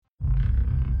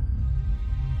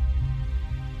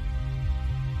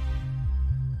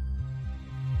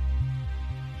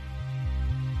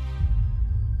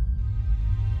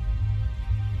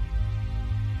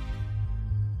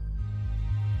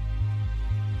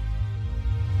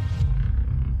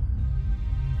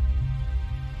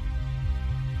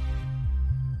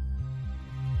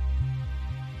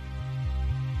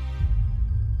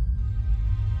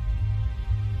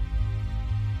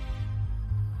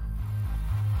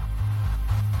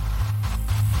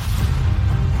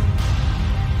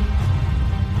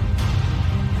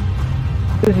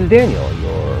This is Daniel,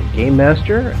 your Game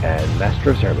Master and Master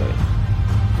of Ceremony.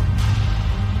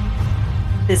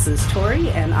 This is Tori,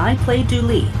 and I play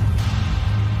Dooley.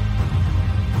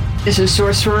 This is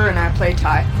Sorcerer, and I play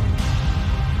Ty.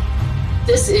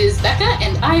 This is Becca,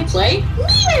 and I play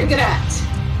Mrr'gar'rat.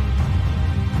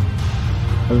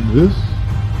 And this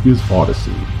is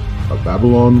Odyssey, a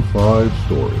Babylon 5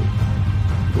 story.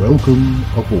 Welcome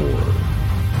aboard.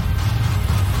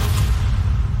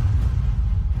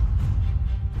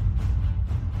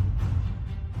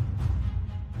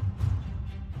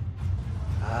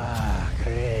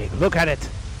 Craig, look at it.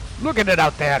 Look at it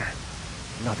out there.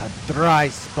 Not a dry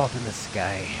spot in the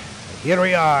sky. And here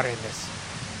we are in this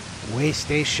way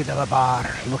station of a bar,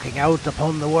 looking out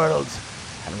upon the world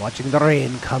and watching the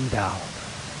rain come down.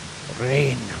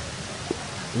 Rain.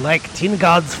 Like tin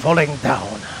gods falling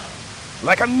down.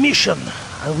 Like a mission,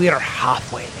 and we're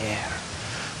halfway there.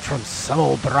 From some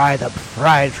old dried up,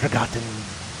 fried, forgotten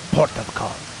port of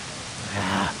call.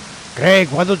 Greg,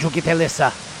 why don't you get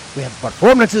Alyssa? We have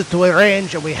performances to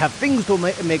arrange, and we have things to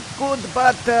make good,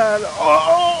 but,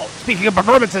 speaking of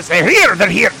performances, they're here,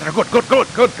 they're good.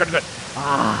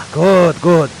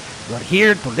 Good. You're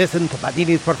here to listen to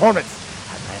Padini's performance,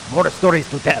 and I have more stories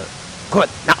to tell. Good.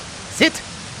 Now, sit,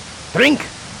 drink.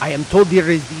 I am told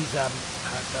there is these, what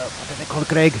are they called,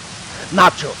 Greg?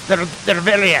 Nachos. They're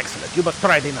very excellent. You must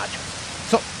try the nachos.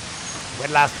 So,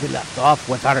 when last we left off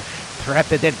with our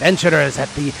intrepid adventurers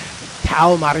at the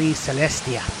TauMarie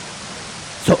Celestia.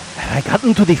 So, have I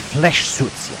gotten to the flesh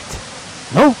suits yet?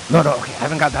 No, okay, I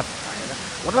haven't got that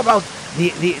far. What about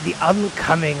the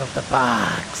oncoming of the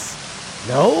bugs?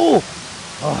 No?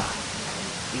 Oh,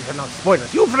 these are not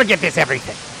spoilers. You forget this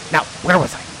everything. Now, where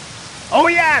was I? Oh,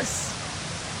 yes!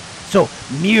 So,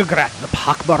 Mrr'gar'rat, the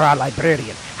pak'ma'ra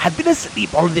librarian, had been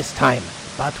asleep all this time,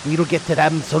 but we'll get to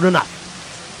them soon enough.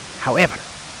 However,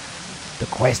 the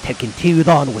quest had continued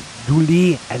on with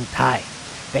Dooley and Ty.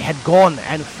 They had gone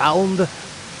and found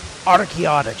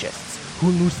archaeologists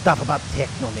who knew stuff about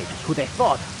technomages, who they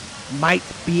thought might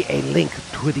be a link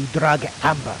to the drug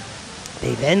amber.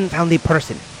 They then found a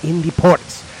person in the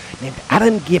ports named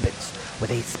Adam Gibbons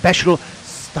with a special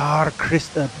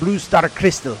blue star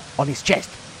crystal on his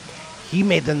chest. He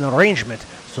made an arrangement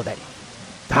so that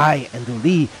Ty and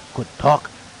Dooley could talk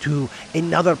to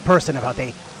another person about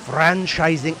a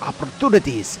franchising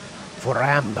opportunities for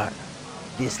amber.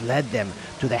 This led them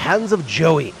to the hands of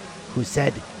Joey, who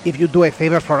said, if you do a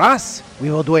favor for us,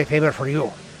 we will do a favor for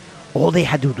you. All they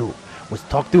had to do was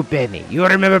talk to Benny. You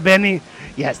remember Benny?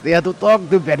 Yes, they had to talk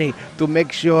to Benny to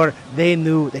make sure they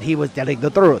knew that he was telling the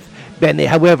truth. Benny,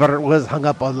 however, was hung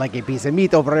up on like a piece of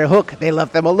meat over a hook. They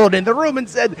left him alone in the room and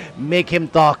said, make him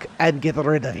talk and get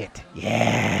rid of it.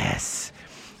 Yes.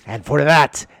 And for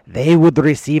that, they would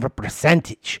receive a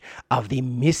percentage of the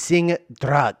missing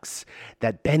drugs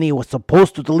that Benny was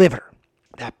supposed to deliver.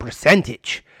 That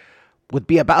percentage would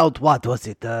be about, what was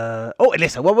it?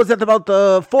 Alyssa, what was it about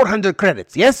 400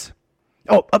 credits, yes?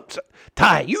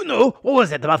 Ty, you know, what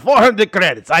was it, about 400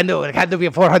 credits? I know, it had to be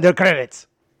 400 credits.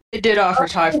 It did offer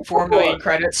Ty for 4 million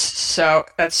credits, so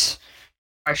that's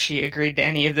why she agreed to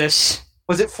any of this.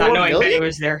 Was it 4 Not knowing million? Benny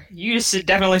was there. You just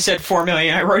definitely said 4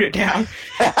 million. I wrote it down.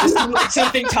 This seemed like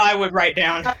something Ty would write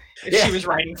down if she was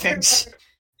writing things.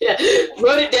 Yeah,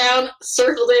 wrote it down,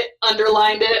 circled it,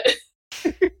 underlined it.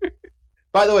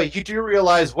 By the way, you do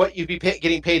realize what you'd be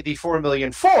getting paid the 4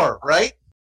 million for, right?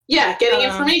 Yeah, getting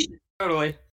information.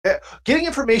 Totally. Getting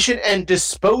information and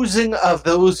disposing of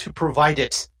those who provide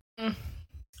it.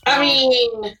 I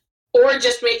mean, or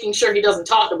just making sure he doesn't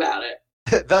talk about it.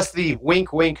 Thus the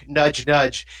wink, wink, nudge,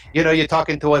 nudge. You know, you're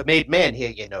talking to a made man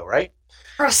here, you know, right?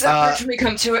 Cross that bridge when we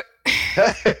come to it.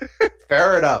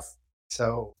 Fair enough.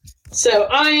 So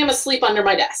I am asleep under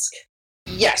my desk.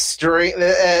 yes, during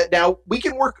now we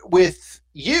can work with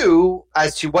you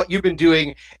as to what you've been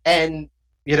doing, and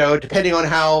you know, depending on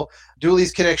how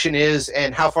Dooley's connection is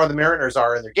and how far the Mariners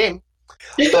are in their game.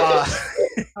 This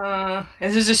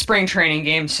is a spring training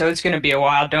game, so it's going to be a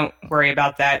while. Don't worry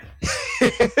about that.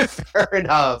 Fair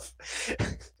enough.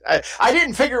 I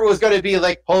didn't figure it was going to be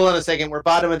like, hold on a second, we're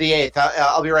bottom of the 8th.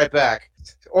 I'll be right back.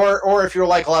 Or if you're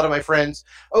like a lot of my friends,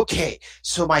 okay,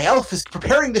 so my elf is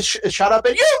preparing the shut up,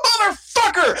 and you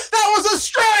motherfucker, that was a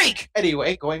strike!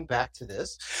 Anyway, going back to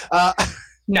this.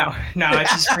 No,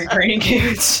 it's a spring training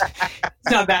game. It's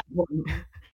not that important. But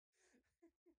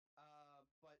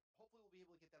hopefully we'll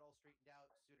be able to get that all straightened out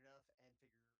soon enough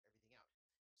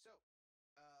and figure everything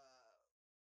out.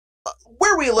 So,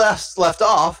 where we left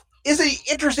off is an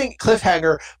interesting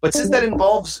cliffhanger, but since that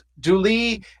involves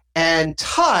Dooley and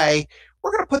Ty,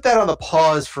 we're going to put that on the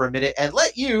pause for a minute and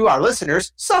let you, our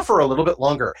listeners, suffer a little bit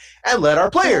longer, and let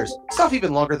our players suffer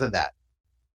even longer than that.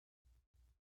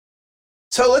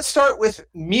 So let's start with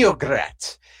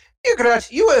Mrr'gar'rat.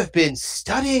 Mrr'gar'rat, you have been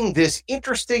studying this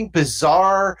interesting,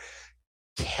 bizarre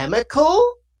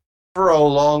chemical for a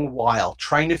long while,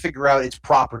 trying to figure out its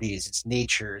properties, its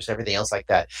natures, everything else like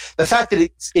that. The fact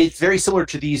that it's very similar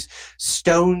to these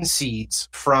stone seeds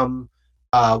from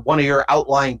one of your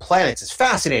outlying planets is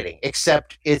fascinating,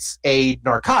 except it's a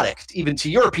narcotic, even to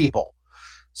your people.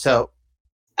 So,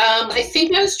 I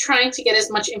think I was trying to get as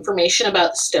much information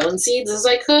about the stone seeds as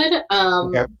I could.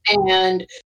 Okay. And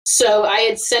so I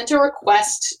had sent a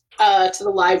request to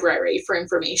the library for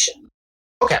information.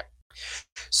 Okay.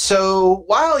 So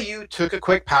while you took a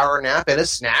quick power nap and a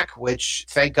snack, which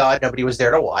thank God nobody was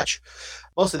there to watch,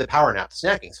 mostly the power nap, the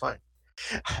snacking's fine.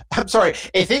 I'm sorry,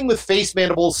 a thing with face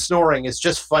mandibles snoring is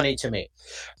just funny to me.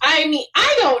 I mean,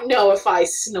 I don't know if I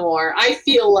snore. I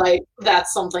feel like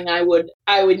that's something I would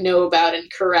know about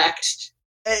and correct.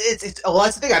 It's well,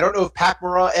 that's the thing. I don't know if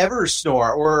pak'ma'ra ever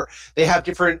snore, or they have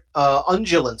different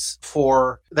undulants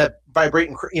for that vibrate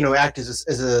and act as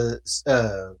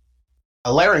a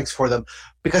larynx for them,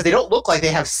 because they don't look like they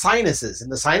have sinuses,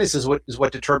 and the sinuses is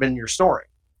what determine your snoring.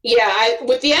 Yeah,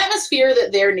 with the atmosphere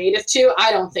that they're native to,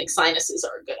 I don't think sinuses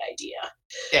are a good idea.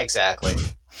 Exactly.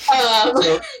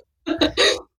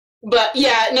 But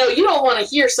yeah, no, you don't want to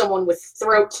hear someone with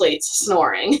throat plates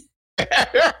snoring.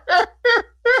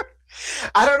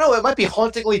 I don't know. It might be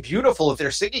hauntingly beautiful if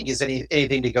their singing is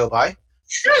anything to go by.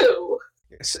 True.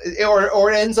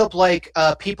 Or it ends up like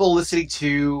people listening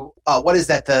to what is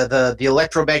that, the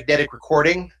electromagnetic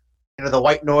recording, the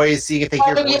white noise, seeing if they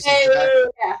hear voices.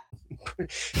 Yeah.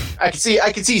 I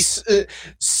can see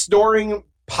snoring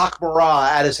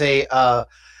pak'ma'ra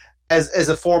as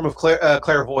a form of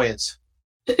clairvoyance.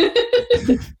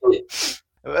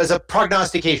 As a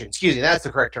prognostication. Excuse me, that's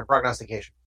the correct term,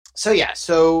 prognostication.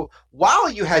 So while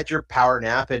you had your power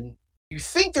nap and you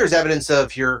think there's evidence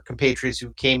of your compatriots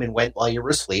who came and went while you were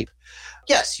asleep,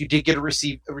 yes, you did get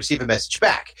receive a message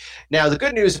back. Now, the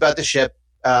good news about the ship,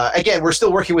 again, we're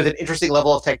still working with an interesting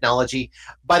level of technology.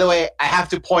 By the way, I have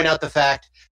to point out the fact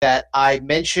that I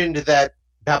mentioned that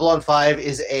Babylon 5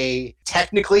 is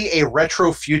technically a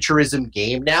retrofuturism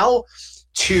game now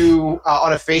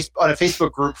on a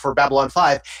Facebook group for Babylon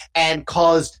 5, and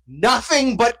caused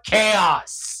nothing but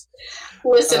chaos.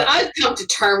 Listen, I've come to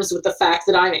terms with the fact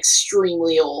that I'm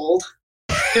extremely old.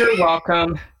 You're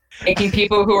welcome. Making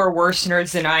people who are worse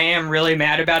nerds than I am really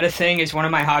mad about a thing is one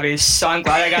of my hobbies, so I'm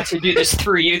glad I got to do this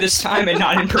through you this time and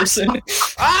not in person.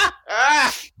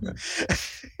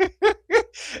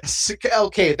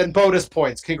 Okay, then bonus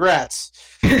points. Congrats.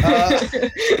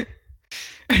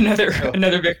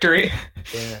 Another victory.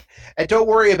 Yeah. And don't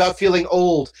worry about feeling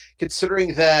old,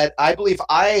 considering that I believe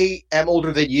I am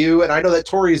older than you, and I know that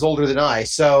Tori is older than I,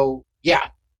 so yeah.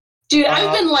 Dude,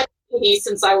 I've been like 80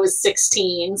 since I was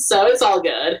 16, so it's all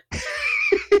good.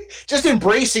 Just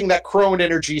embracing that crone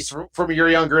energy from your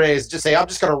younger days. Just say, I'm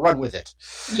just going to run with it.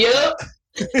 Yep.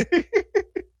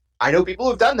 I know people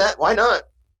who've done that. Why not?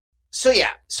 So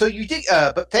yeah, so you did,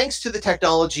 but thanks to the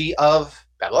technology of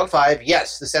Babylon 5,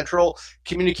 yes, the central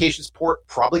communications port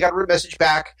probably got a message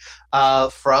back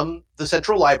from the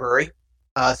central library,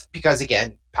 because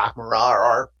again, pak'ma'ra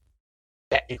are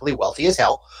technically wealthy as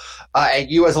hell,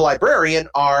 and you as a librarian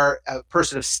are a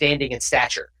person of standing and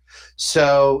stature.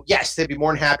 So yes, they'd be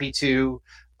more than happy to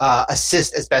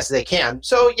assist as best as they can.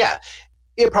 So yeah,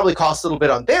 it probably costs a little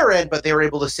bit on their end, but they were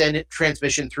able to send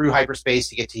transmission through hyperspace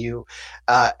to get to you,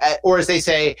 or as they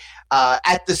say,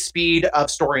 at the speed of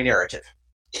story narrative.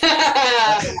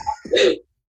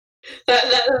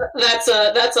 That's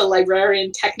a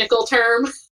librarian technical term.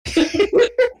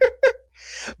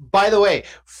 By the way,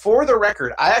 for the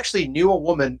record, I actually knew a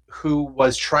woman who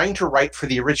was trying to write for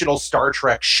the original Star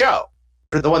Trek show,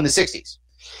 for the one in the 60s.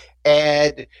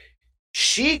 And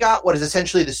she got what is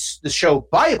essentially the show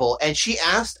Bible, and she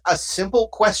asked a simple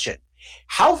question.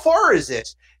 How far is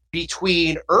it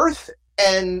between Earth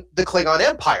and the Klingon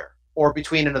Empire, or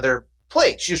between another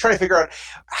place? She was trying to figure out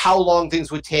how long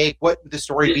things would take, what the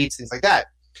story beats, things like that.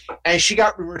 And she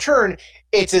got in return,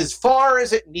 it's as far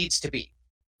as it needs to be.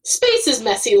 Space is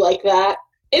messy like that.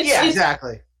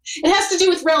 Exactly. It has to do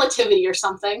with relativity or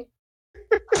something.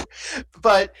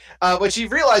 But when she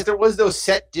realized there was no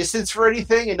set distance for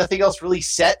anything and nothing else really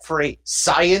set for a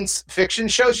science fiction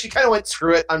show, she kind of went,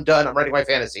 screw it, I'm done, I'm writing my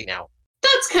fantasy now.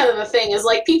 That's kind of the thing, is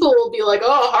like people will be like,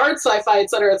 oh, hard sci-fi,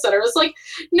 etc., etc. It's like,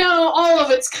 no, all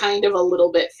of it's kind of a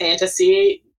little bit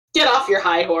fantasy. Get off your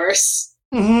high horse.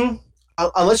 Mm-hmm.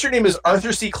 unless your name is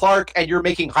Arthur C. Clarke and you're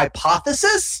making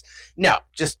hypothesis, no,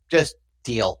 just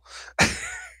deal.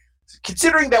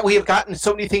 Considering that we have gotten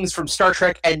so many things from Star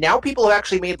Trek, and now people have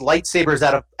actually made lightsabers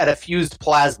out of fused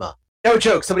plasma. No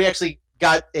joke, somebody actually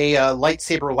got a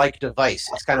lightsaber-like device.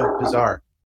 It's kind of bizarre.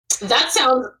 That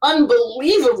sounds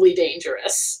unbelievably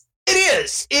dangerous. It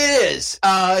is.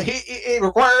 It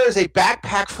requires a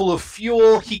backpack full of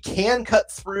fuel. He can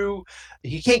cut through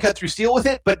steel with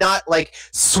it, but not like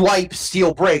swipe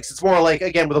steel brakes. It's more like,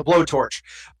 again, with a blowtorch.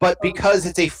 But because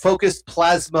it's a focused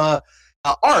plasma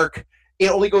arc, it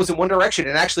only goes in one direction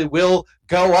and actually will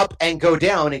go up and go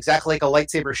down exactly like a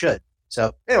lightsaber should.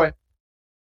 So anyway,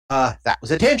 that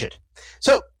was a tangent.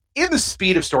 So in the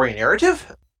speed of story and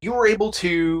narrative, you were able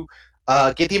to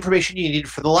get the information you needed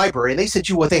for the library, and they sent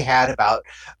you what they had about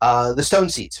the stone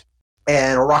seeds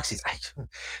and rock seeds.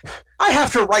 I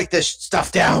have to write this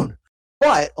stuff down.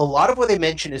 But a lot of what they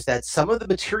mention is that some of the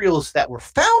materials that were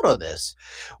found on this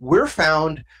were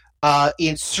found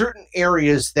in certain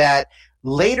areas that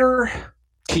later,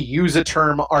 to use a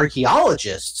term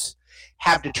archaeologists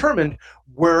have determined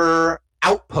were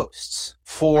outposts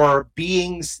for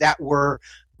beings that were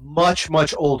much,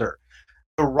 much older.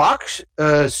 The rock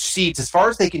seeds, as far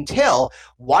as they can tell,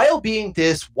 while being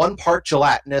this one part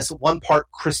gelatinous, one part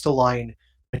crystalline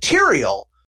material,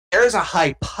 there's a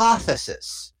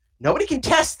hypothesis. Nobody can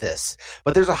test this,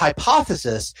 but there's a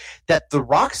hypothesis that the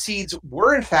rock seeds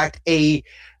were in fact a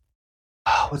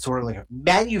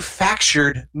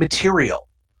manufactured material.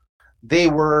 They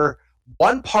were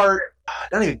one part,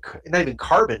 not even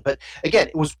carbon, but again,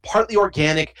 it was partly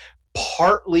organic,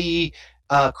 partly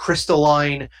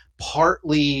crystalline,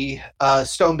 partly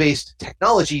stone-based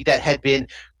technology that had been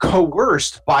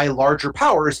coerced by larger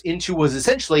powers into was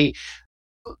essentially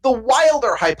the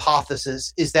wilder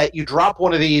hypothesis is that you drop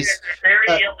one of these. Very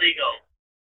illegal.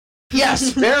 Yes,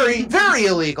 very, very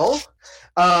illegal.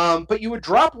 But you would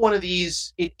drop one of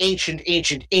these in ancient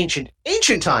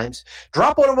times,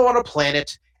 drop one of them on a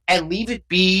planet, and leave it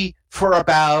be for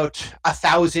about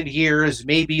 1,000 years,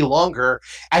 maybe longer,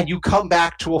 and you come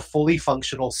back to a fully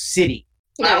functional city.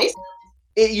 Nice.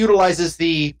 It utilizes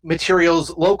the materials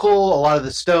local, a lot of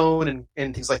the stone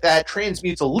and things like that,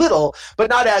 transmutes a little, but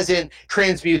not as in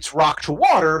transmutes rock to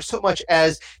water, so much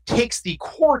as takes the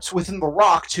quartz within the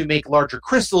rock to make larger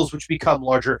crystals, which become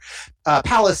larger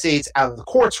palisades out of the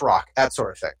quartz rock, that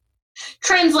sort of thing.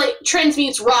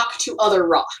 Transmutes rock to other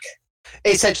rock.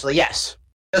 Essentially, yes.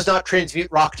 Does not transmute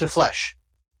rock to flesh,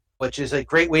 which is a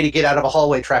great way to get out of a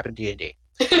hallway trap in D&D.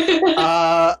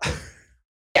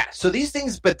 Yeah, so these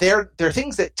things, but they're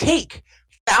things that take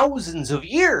thousands of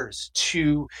years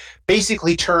to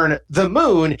basically turn the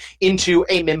moon into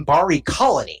a Minbari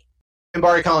colony.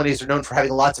 Minbari colonies are known for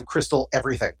having lots of crystal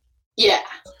everything. Yeah.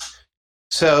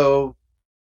 So,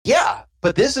 yeah,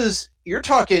 but this is, you're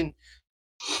talking,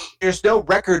 there's no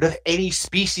record of any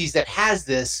species that has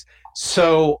this.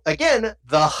 So, again,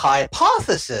 the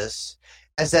hypothesis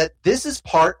is that this is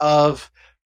part of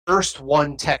First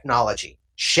One technology,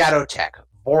 Shadow Tech,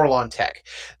 Vorlon Tech.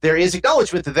 There is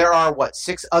acknowledgement that there are,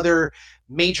 6 other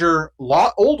major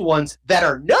old ones that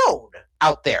are known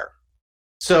out there.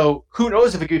 So who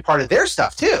knows if it could be part of their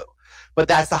stuff too. But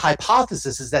that's the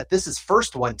hypothesis, is that this is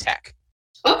First One Tech.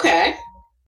 Okay.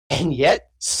 And yet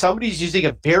somebody's using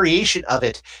a variation of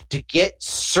it to get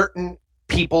certain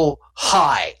people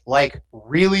high, like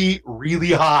really,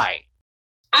 really high.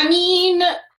 I mean,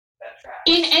 that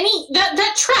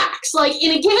tracks. Like,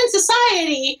 in a given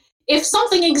society, if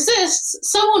something exists,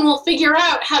 someone will figure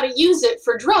out how to use it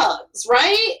for drugs,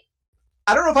 right?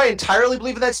 I don't know if I entirely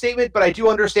believe in that statement, but I do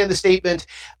understand the statement.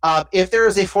 If there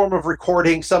is a form of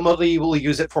recording, somebody will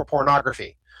use it for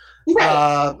pornography.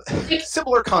 Right.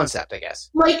 Similar concept, I guess.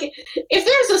 Like, if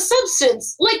there's a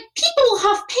substance, like, people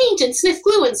huff paint and sniff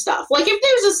glue and stuff. Like, if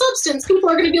there's a substance, people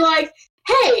are going to be like,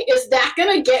 hey, is that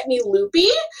going to get me loopy?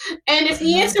 And if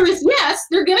the answer is yes,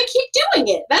 they're going to keep doing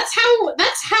it. That's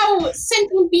how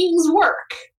sentient beings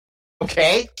work.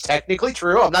 Okay, technically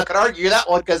true. I'm not going to argue that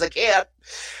one because I can't.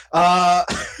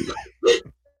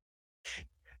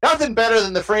 Nothing better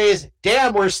than the phrase,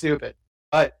 damn, we're stupid.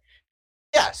 But,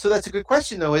 yeah, so that's a good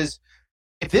question, though, is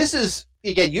if this is,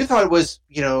 again, you thought it was,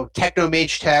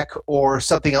 techno-mage tech or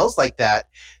something else like that.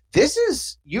 This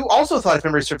is, you also thought, if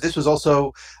memory serves, this was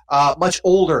also much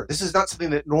older. This is not something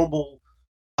that normal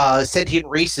sentient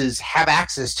races have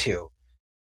access to.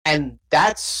 And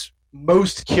that's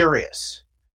most curious.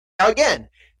 Now, again,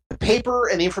 the paper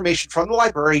and the information from the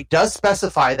library does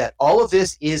specify that all of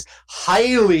this is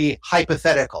highly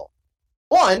hypothetical.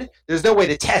 One, there's no way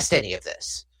to test any of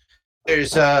this.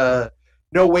 There's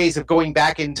no ways of going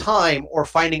back in time or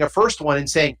finding a first one and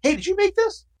saying, hey, did you make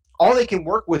this? All they can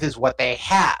work with is what they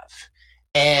have.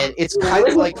 And it's kind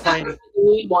of like finding...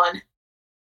 You need one.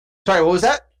 Sorry, what was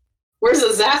that? Where's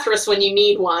the Zathras when you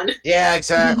need one? Yeah,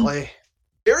 exactly.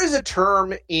 There is a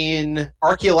term in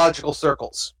archaeological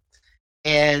circles,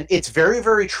 and it's very,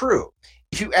 very true.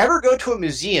 If you ever go to a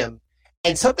museum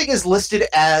and something is listed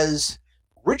as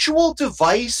ritual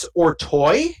device or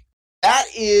toy, that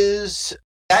is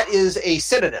a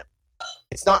synonym.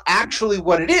 It's not actually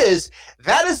what it is.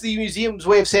 That is the museum's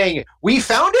way of saying, we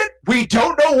found it, we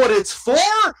don't know what it's for,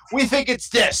 we think it's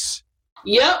this.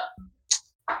 Yep.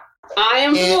 I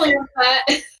am familiar with that.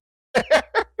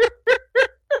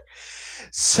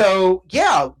 So,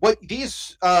 yeah, what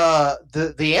these,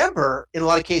 the amber, in a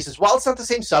lot of cases, while it's not the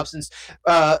same substance,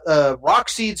 rock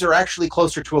seeds are actually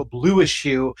closer to a bluish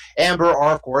hue. Amber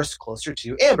are, of course, closer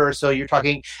to amber, so you're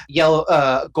talking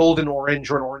yellow, golden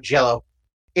orange or an orange yellow.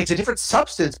 It's a different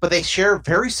substance, but they share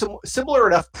very similar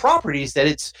enough properties that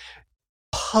it's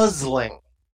puzzling.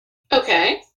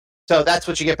 Okay. So that's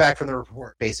what you get back from the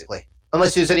report, basically.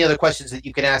 Unless there's any other questions that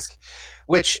you can ask,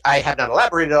 which I have not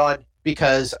elaborated on,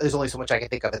 because there's only so much I can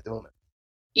think of at the moment.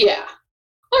 Yeah.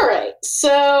 All right.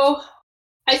 So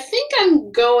I think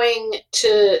I'm going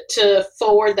to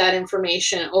forward that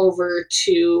information over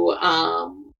to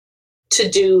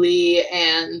Dooley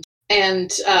and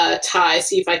Ty,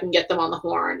 see if I can get them on the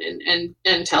horn and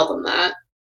tell them that.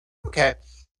 Okay.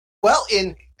 Well,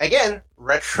 in, again,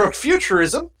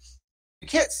 retrofuturism, you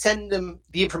can't send them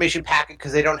the information packet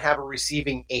because they don't have a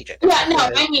receiving agent. Yeah, no,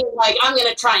 I mean, like, I'm going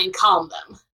to try and calm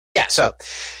them. Yeah, so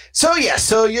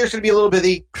you're going to be a little bit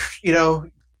the,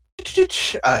 Mrr'gar'rat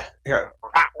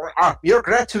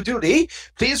to Dooley,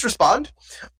 please respond.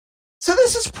 So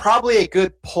this is probably a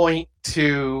good point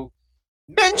to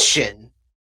mention,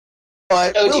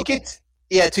 but we'll get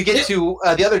to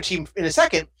the other team in a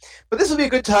second. But this will be a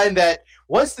good time that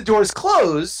once the doors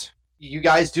close, you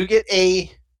guys do get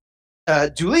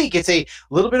Dooley gets a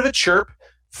little bit of a chirp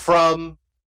from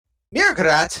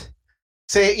Mrr'gar'rat.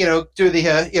 Say, do the,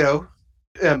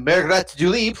 Mrr'gar'rat to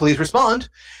Dooley, please respond.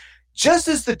 Just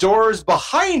as the doors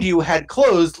behind you had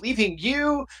closed, leaving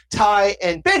you, Ty,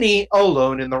 and Benny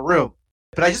alone in the room.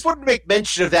 But I just wanted to make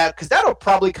mention of that because that'll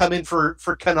probably come in for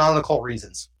canonical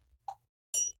reasons.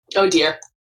 Oh dear.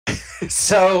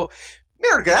 So,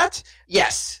 Mrr'gar'rat,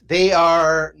 yes, they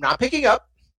are not picking up.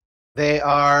 They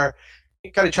are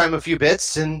kind of chime a few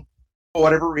bits, and for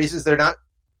whatever reasons, they're not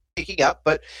picking up.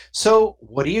 But so,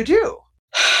 what do?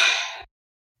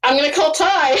 I'm going to call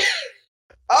Ty.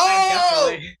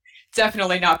 Oh!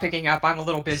 Definitely not picking up. I'm a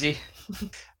little busy.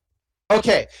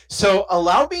 Okay, so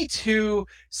allow me to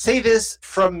say this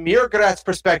from Mrr'gar'rat's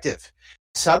perspective.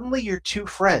 Suddenly, your two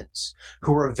friends,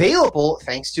 who are available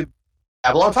thanks to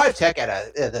Babylon 5 tech at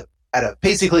a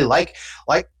basically like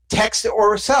text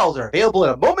or cells, are available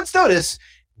at a moment's notice,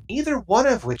 neither one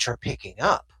of which are picking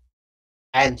up.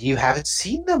 And you haven't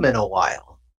seen them in a while.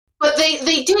 But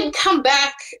they did come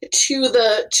back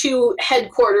to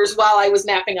headquarters while I was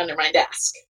napping under my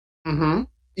desk. Mm-hmm.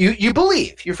 You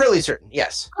believe. You're fairly certain,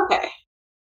 yes. Okay.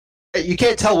 You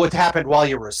can't tell what happened while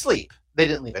you were asleep. They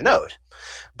didn't leave a note.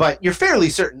 But you're fairly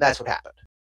certain that's what happened.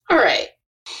 All right.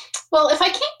 Well, if I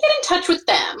can't get in touch with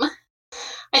them,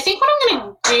 I think what I'm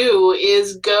going to do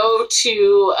is go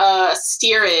to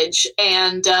Steerage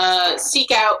and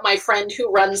seek out my friend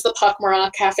who runs the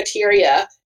pak'ma'ra cafeteria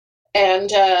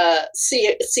and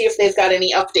see if they've got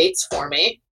any updates for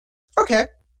me. Okay.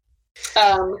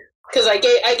 Because I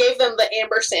gave them the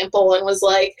amber sample and was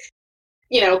like,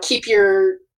 keep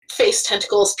your face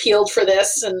tentacles peeled for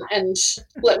this and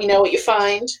let me know what you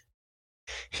find.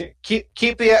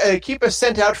 Keep a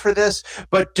scent out for this,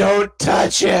 but don't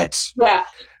touch it. Yeah.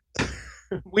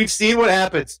 We've seen what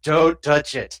happens. Don't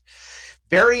touch it.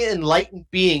 Very enlightened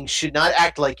beings should not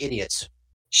act like idiots.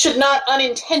 Should not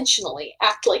unintentionally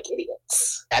act like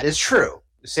idiots. That is true.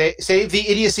 Save the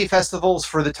idiocy festivals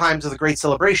for the times of the Great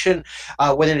Celebration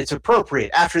when it's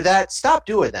appropriate. After that, stop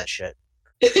doing that shit.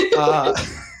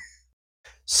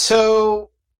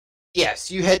 So, yes,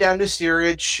 you head down to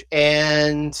Steerage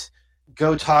and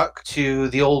go talk to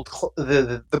the old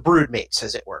the broodmates,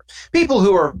 as it were, people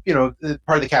who are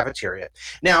part of the cafeteria.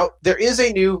 Now, there is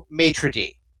a new maitre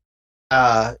d',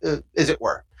 as it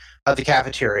were, of the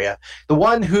cafeteria. The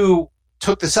one who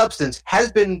took the substance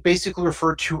has been basically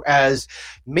referred to as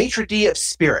maitre d' of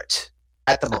spirit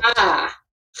at the moment.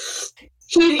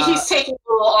 He's taking a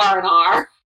little R&R.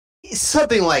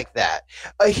 Something like that.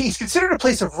 He's considered a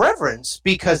place of reverence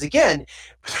because, again,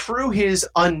 through his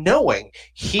unknowing,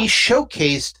 he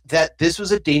showcased that this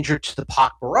was a danger to the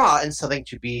pak'ma'ra and something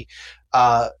to be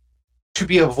to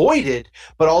be avoided,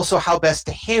 but also how best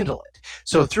to handle it.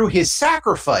 So through his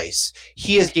sacrifice,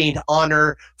 he has gained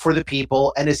honor for the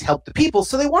people and has helped the people,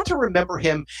 so they want to remember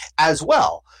him as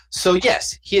well. So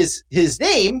yes, his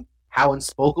name, how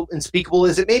unspeakable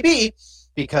as it may be,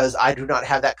 because I do not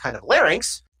have that kind of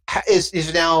larynx,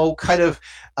 is now kind of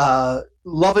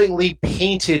lovingly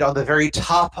painted on the very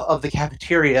top of the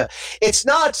cafeteria. It's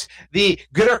not the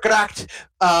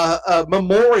Mrr'gar'rat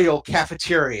memorial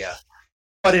cafeteria,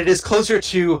 but it is closer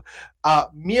to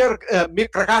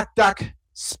Mrr'gar'rat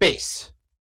space.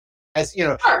 As you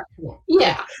know, Sure.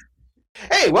 Yeah.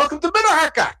 hey, welcome to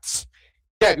Mrr'gar'rat.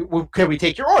 Yeah, can we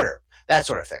take your order? That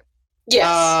sort of thing.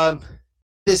 Yes.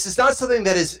 This is not something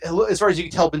that is, as far as you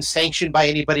can tell, been sanctioned by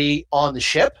anybody on the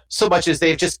ship, so much as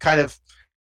they've just kind of,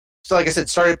 so like I said,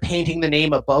 started painting the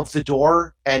name above the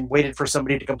door and waited for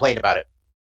somebody to complain about it.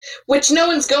 Which no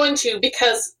one's going to,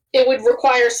 because it would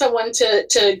require someone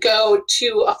to go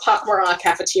to a pak'ma'ra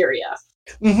cafeteria.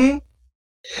 Mm-hmm.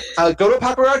 Go to a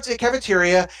pak'ma'ra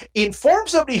cafeteria, inform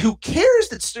somebody who cares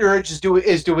that Sturge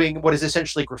is doing what is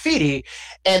essentially graffiti,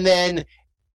 and then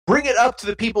bring it up to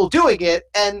the people doing it.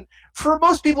 And for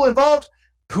most people involved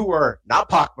who are not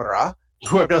pak'ma'ra,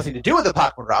 who have nothing to do with the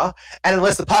pak'ma'ra, and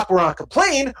unless the pak'ma'ra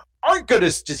complain, aren't going to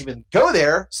just even go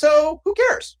there, so who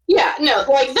cares? Yeah, no,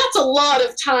 like, that's a lot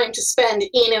of time to spend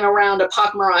in and around a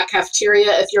pak'ma'ra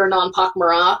cafeteria if you're a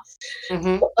non-pak'ma'ra.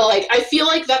 Mm-hmm. Like, I feel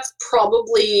like that's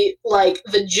probably, like,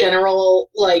 the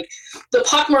general, like, the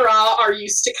pak'ma'ra are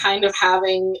used to kind of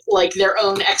having, like, their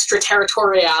own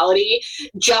extraterritoriality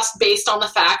just based on the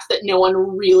fact that no one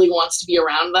really wants to be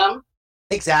around them.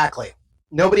 Exactly.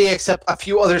 Nobody except a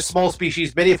few other small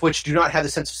species, many of which do not have the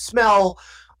sense of smell,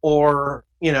 or,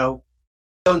 you know,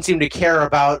 don't seem to care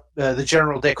about the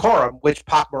general decorum, which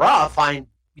pak'ma'ra find,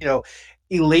 you know,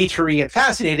 elatory and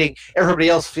fascinating. Everybody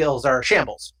else feels are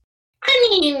shambles. I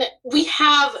mean, we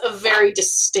have a very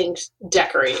distinct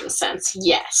decorating sense,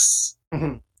 yes.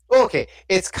 Mm-hmm. Well, okay,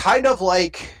 it's kind of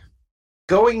like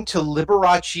going to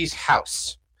Liberace's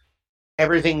house.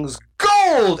 Everything's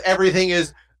gold, everything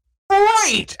is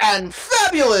bright and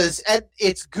fabulous, and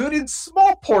it's good in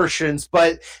small portions,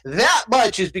 but that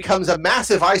much becomes a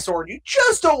massive eyesore, and you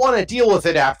just don't want to deal with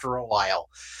it after a while.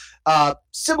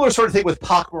 Similar sort of thing with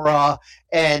pak'ma'ra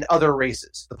and other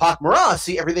races. The pak'ma'ra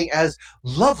see everything as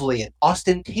lovely and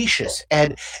ostentatious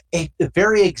and a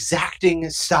very exacting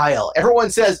style. Everyone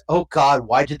says, oh God,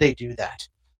 why did they do that?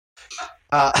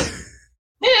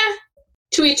 Yeah,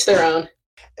 to each their own.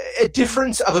 A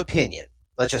difference of opinion.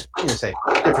 Let's just say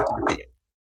difference of opinion.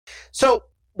 So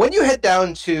when you head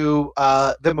down to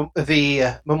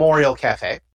the Memorial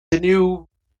Cafe, the new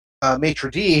maitre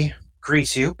d'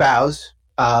 greets you, bows.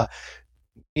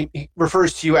 He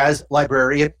refers to you as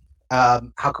Librarian.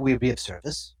 How can we be of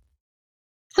service?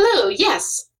 Hello,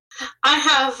 yes. I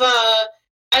have,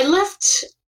 I left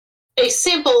a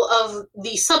sample of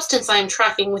the substance I am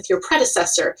tracking with your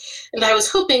predecessor, and I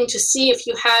was hoping to see if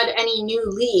you had any new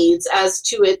leads as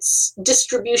to its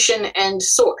distribution and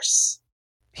source.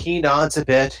 He nods a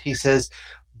bit. He says,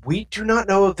 we do not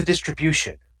know of the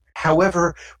distribution.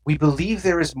 However, we believe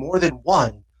there is more than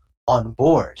one on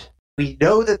board. We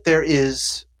know that there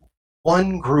is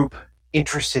one group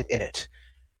interested in it.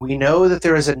 We know that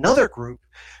there is another group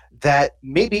that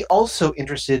may be also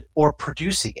interested or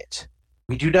producing it.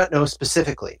 We do not know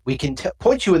specifically. We can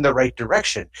point you in the right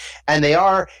direction. And they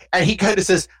are, and he kind of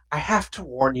says, I have to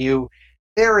warn you,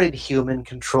 they're in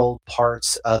human-controlled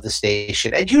parts of the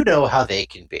station, and you know how they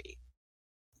can be.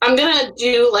 I'm gonna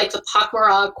do, like, the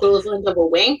pak'ma'ra equivalent of a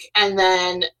wink, and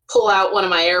then pull out one of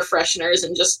my air fresheners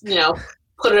and just, you know,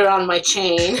 put it on my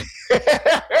chain.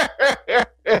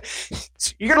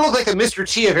 You're going to look like the Mr.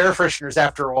 T of air fresheners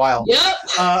after a while.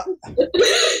 Yep.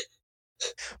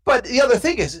 But the other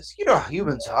thing is, you know how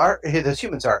humans are. Those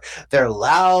humans are. They're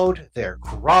loud. They're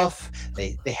gruff.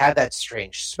 They have that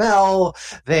strange smell.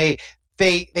 They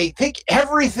think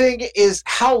everything is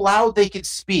how loud they can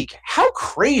speak. How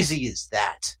crazy is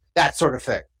that? That sort of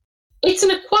thing. It's an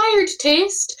acquired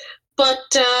taste, but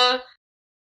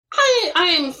I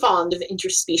am fond of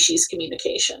interspecies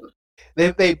communication.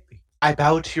 I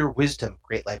bow to your wisdom,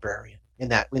 great librarian,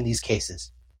 in these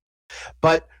cases.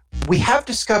 But we have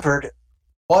discovered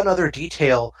one other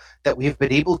detail that we have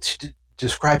been able to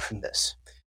describe from this.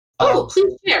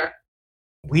 Please share.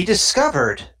 We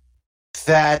discovered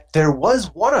that there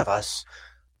was one of us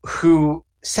who,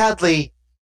 sadly,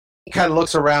 kind of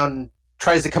looks around and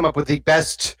tries to come up with the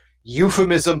best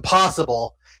euphemism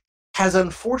possible, has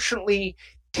unfortunately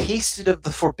tasted of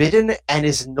the forbidden and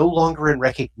is no longer in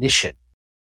recognition.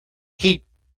 He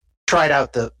tried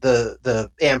out the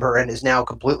amber and is now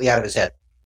completely out of his head.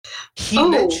 He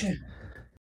mentioned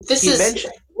This He is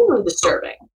mentioned- really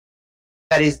disturbing.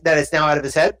 That is now out of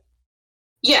his head?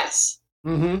 Yes.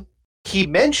 Mm-hmm. He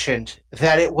mentioned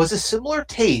that it was a similar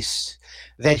taste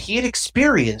that he had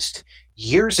experienced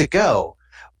years ago,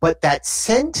 but that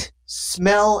scent,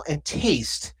 smell, and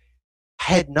taste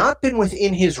had not been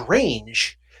within his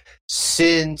range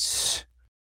since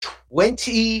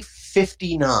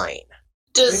 2059.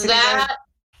 Does that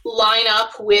line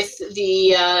up with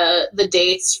the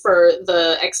dates for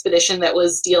the expedition that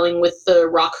was dealing with the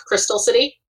Rock Crystal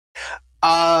City?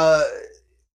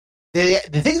 The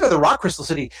things about the Rock Crystal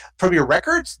City, from your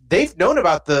records, they've known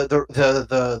about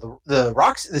the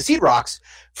rocks, the seed rocks,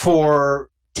 for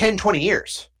 10, 20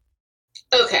 years.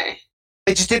 Okay.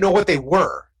 They just didn't know what they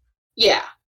were. Yeah.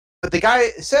 But the guy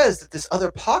says that this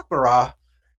other pak'ma'ra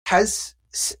has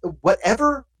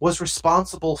whatever was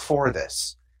responsible for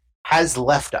this has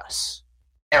left us.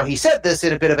 Now, he said this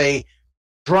in a bit of a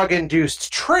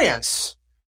drug-induced trance,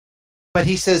 but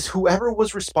he says whoever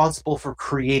was responsible for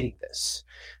creating this,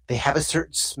 they have a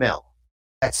certain smell.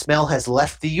 That smell has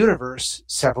left the universe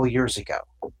several years ago.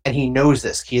 And he knows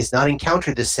this. He has not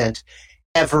encountered this scent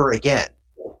ever again.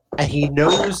 And he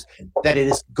knows that it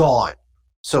is gone.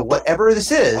 So whatever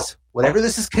this is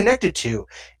connected to,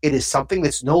 it is something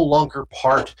that's no longer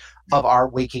part of our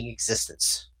waking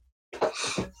existence.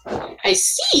 I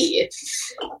see.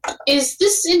 Is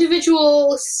this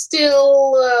individual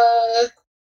still,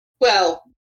 well,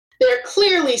 they're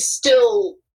clearly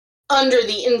still under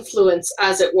the influence,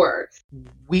 as it were.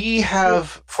 We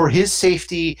have, for his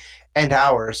safety and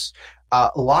ours,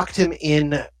 locked him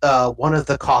in one of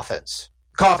the coffins.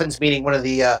 Coffins meaning one of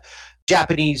the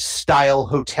Japanese-style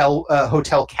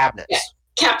hotel cabinets. Yeah.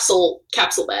 Capsule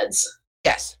beds.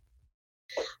 Yes.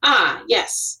 Ah,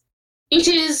 yes. It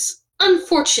is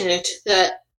unfortunate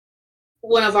that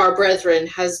one of our brethren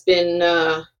has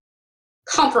been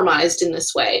compromised in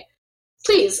this way.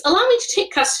 Please, allow me to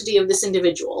take custody of this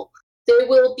individual. They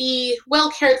will be well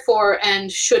cared for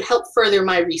and should help further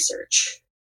my research.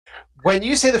 When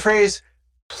you say the phrase,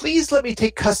 please let me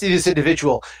take custody of this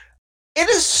individual, it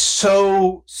is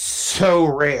so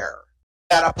rare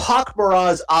that a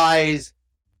pak'ma'ra's eyes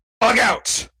bug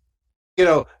out.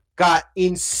 Got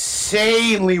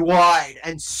insanely wide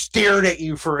and stared at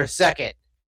you for a second.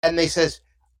 And they says,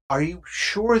 are you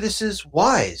sure this is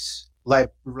wise,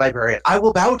 Librarian? I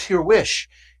will bow to your wish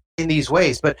in these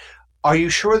ways, but are you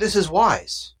sure this is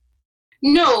wise?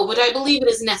 No, but I believe it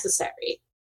is necessary.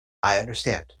 I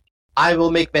understand. I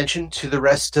will make mention to the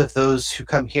rest of those who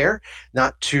come here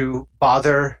not to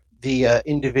bother the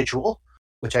individual,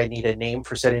 which I need a name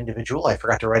for said individual. I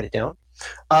forgot to write it down.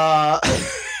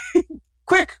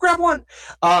 Quick, grab one.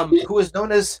 Who is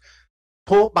known as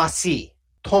TauMarie.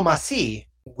 TauMarie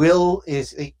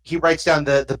he writes down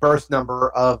the birth number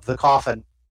of the coffin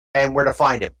and where to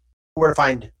find him. Where to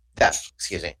find them,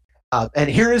 excuse me. And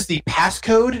here is the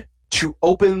passcode to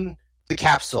open the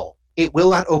capsule. It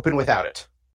will not open without it.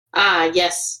 Ah,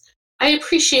 yes. I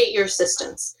appreciate your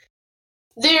assistance.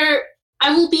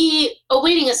 I will be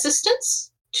awaiting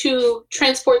assistance to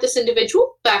transport this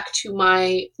individual back to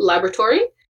my laboratory,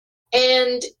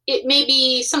 and it may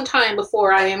be some time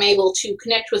before I am able to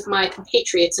connect with my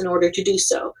compatriots in order to do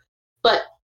so. But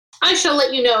I shall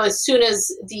let you know as soon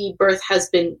as the berth has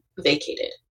been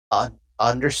vacated.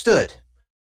 Understood.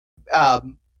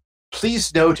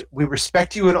 Please note, we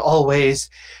respect you in all ways,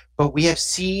 but we have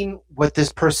seen what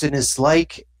this person is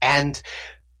like, and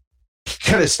he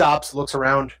kind of stops, looks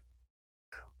around.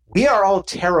 We are all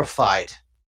terrified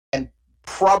and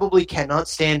probably cannot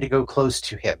stand to go close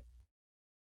to him.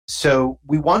 So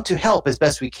we want to help as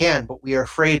best we can, but we are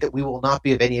afraid that we will not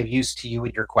be of any use to you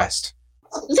in your quest.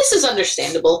 This is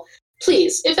understandable.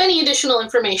 Please, if any additional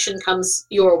information comes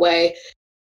your way,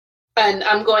 and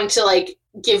I'm going to,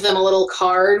 give them a little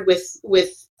card with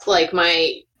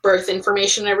my birth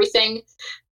information and everything,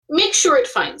 make sure it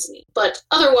finds me. But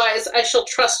otherwise, I shall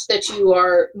trust that you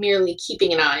are merely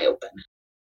keeping an eye open.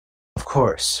 Of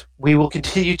course. We will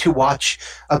continue to watch,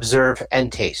 observe,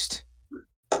 and taste.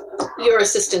 Your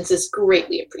assistance is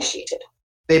greatly appreciated.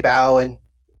 They bow and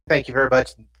thank you very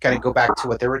much, and kind of go back to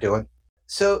what they were doing.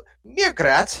 So,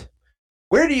 Mrr'gar'rat,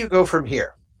 where do you go from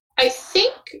here? I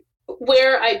think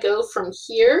where I go from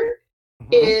here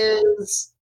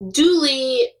is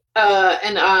Dooley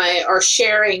and I are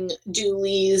sharing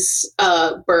Dooley's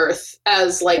berth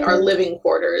as our living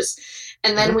quarters,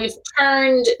 and then we've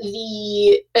turned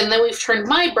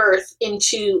my berth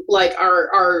into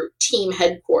our team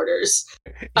headquarters.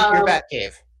 Your bat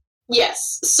cave.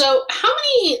 Yes. So how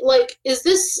many is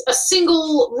this a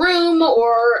single room,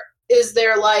 or is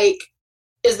there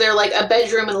a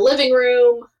bedroom and a living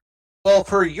room? Well,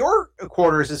 for your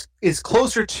quarters is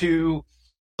closer to,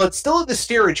 well, it's still in the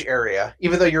steerage area,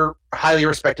 even though you're a highly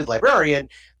respected librarian.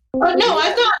 Oh no,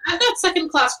 I've got second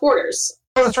class quarters.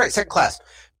 Oh, that's right, second class.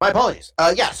 My apologies.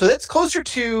 So that's closer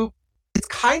to. It's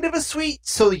kind of a suite.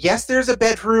 So yes, there's a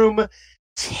bedroom.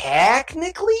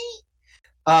 Technically,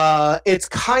 it's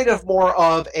kind of more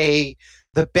of a.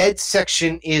 The bed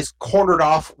section is cornered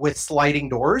off with sliding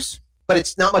doors, but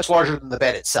it's not much larger than the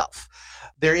bed itself.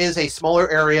 There is a smaller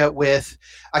area with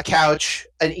a couch,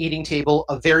 an eating table,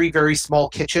 a very, very small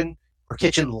kitchen or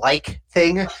kitchen-like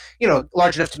thing,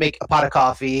 large enough to make a pot of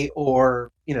coffee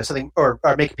or, something, or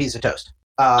make a piece of toast.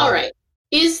 All right.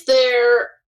 Is there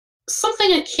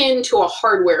something akin to a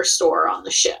hardware store on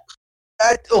the ship?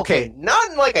 Okay,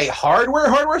 not in like a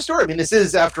hardware store. I mean, this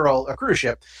is, after all, a cruise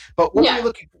ship. But what are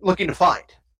you looking to find?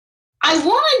 I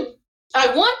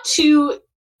want to,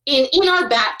 in our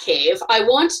bat cave, I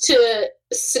want to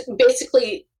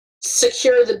basically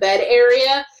secure the bed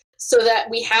area so that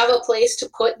we have a place to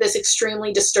put this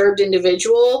extremely disturbed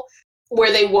individual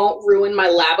where they won't ruin my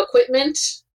lab equipment.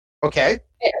 Okay.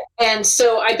 And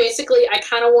so I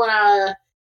kind of want to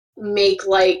make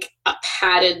like a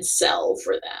padded cell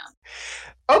for them.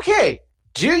 Okay.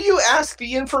 Do you ask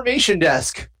the information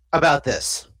desk about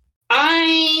this?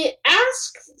 I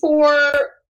ask for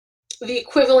the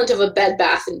equivalent of a Bed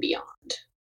Bath & Beyond.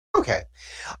 Okay.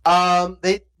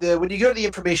 When you go to the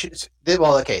information,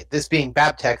 this being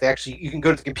Babtech, you can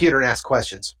go to the computer and ask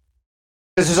questions.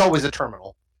 Because there's always a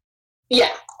terminal.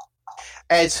 Yeah.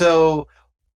 And so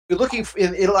you're looking for,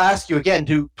 it'll ask you again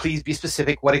to please be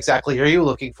specific. What exactly are you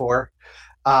looking for?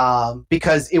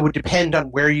 Because it would depend on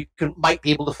where you might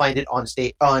be able to find it on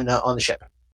the ship.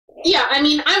 Yeah, I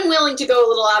mean, I'm willing to go a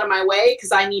little out of my way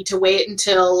because I need to wait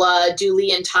until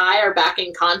Dooley and Ty are back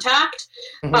in contact.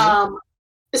 Mm-hmm.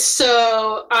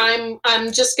 So I'm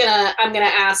gonna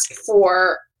ask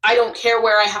for, I don't care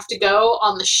where I have to go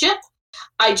on the ship.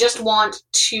 I just want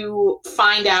to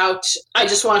find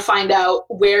out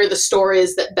where the store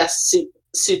is that best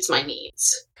suits my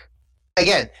needs.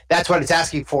 Again, that's what it's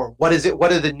asking for. What is it?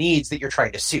 What are the needs that you're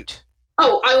trying to suit?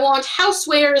 Oh, I want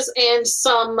housewares and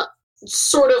some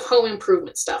sort of home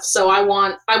improvement stuff. So I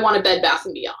want a Bed Bath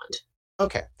 & Beyond.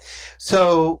 Okay.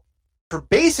 So for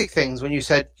basic things, when you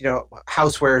said,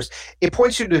 housewares, it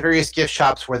points you to various gift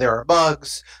shops where there are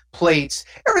mugs, plates,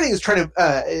 everything is trying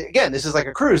to, again, this is like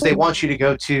a cruise. They want you to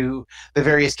go to the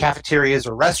various cafeterias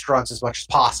or restaurants as much as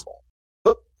possible.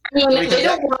 I mean, they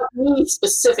don't want me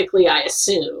specifically, I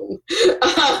assume.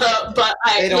 But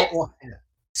they don't want.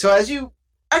 So as you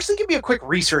actually give me a quick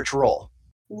research roll.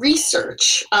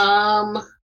 Research. Give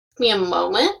me a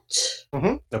moment.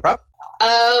 Mm-hmm. No problem.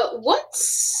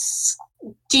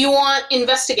 Do you want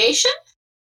investigation?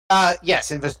 Yes.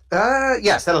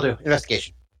 Yes, that'll do.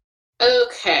 Investigation.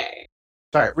 Okay.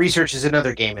 Sorry, research is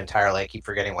another game entirely. I keep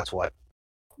forgetting what's what.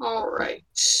 All right.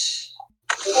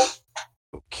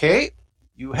 Okay.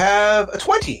 You have a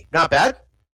 20. Not bad.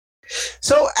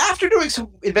 So after doing some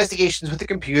investigations with the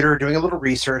computer, doing a little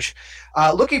research,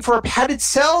 looking for a padded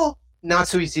cell, not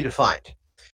so easy to find.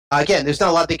 Again, there's not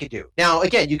a lot they could do. Now,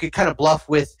 again, you could kind of bluff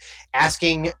with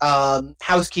asking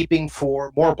housekeeping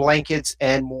for more blankets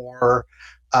and more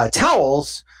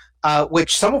towels,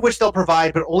 some of which they'll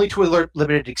provide, but only to a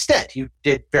limited extent. You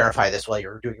did verify this while you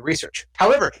were doing your research.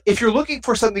 However, if you're looking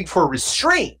for something for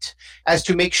restraint, as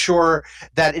to make sure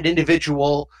that an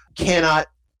individual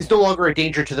is no longer a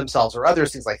danger to themselves or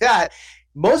others, things like that,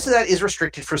 most of that is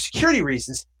restricted for security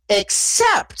reasons,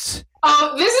 except...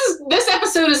 this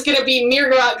episode is going to be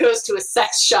Mrr'gar'rat goes to a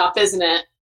sex shop, isn't it?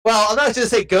 Well, I'm not going to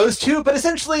say goes to, but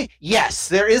essentially, yes,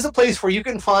 there is a place where you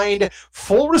can find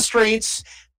full restraints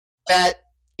that,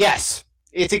 yes,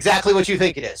 it's exactly what you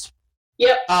think it is.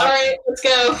 Yep. All right, let's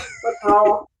go. Let's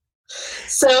roll.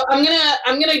 So I'm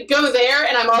gonna go there,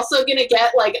 and I'm also gonna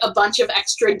get like a bunch of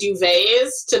extra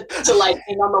duvets to like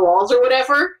hang on the walls or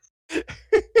whatever.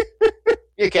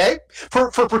 Okay, for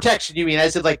protection, you mean,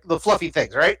 as in like the fluffy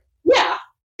things, right? Yeah.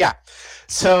 Yeah.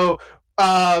 So,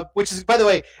 which is, by the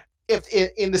way, if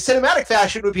in the cinematic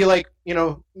fashion, it would be like,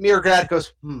 Mrr'gar'rat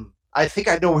goes, I think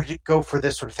I know where to go for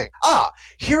this sort of thing.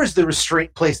 Here is the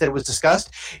restraint place that was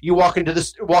discussed. You walk into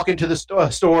the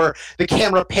store. The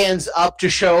camera pans up to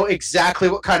show exactly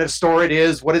what kind of store it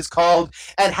is, what it's called,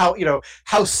 and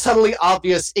how subtly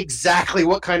obvious exactly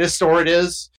what kind of store it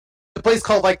is. The place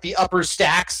called like the Upper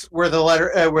Stacks, where the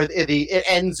letter it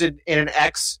ends in an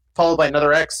X, followed by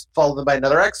another X, followed by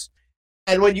another X.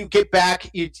 And when you get back,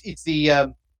 it's the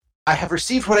I have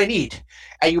received what I need,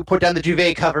 and you put down the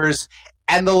duvet covers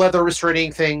and the leather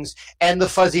restraining things and the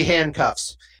fuzzy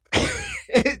handcuffs.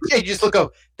 And you just look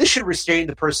up, this should restrain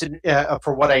the person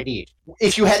for what I need.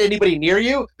 If you had anybody near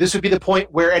you, this would be the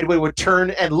point where anybody would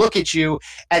turn and look at you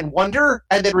and wonder,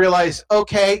 and then realize,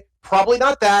 okay, probably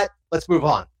not that. Let's move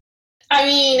on. I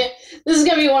mean, this is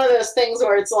going to be one of those things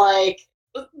where it's like,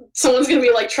 someone's going to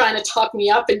be like trying to talk me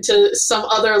up into some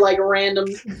other like random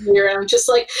gear. And I'm just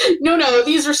like, no,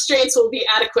 these restraints will be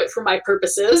adequate for my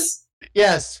purposes.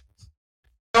 Yes.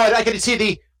 Oh, and I can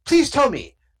see please tell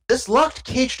me, this locked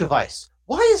cage device,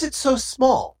 why is it so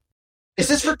small? Is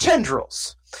this for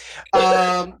tendrils?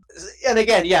 And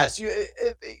again, yes,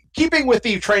 keeping with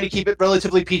trying to keep it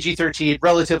relatively PG-13,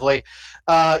 relatively,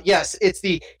 yes, it's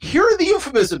here are the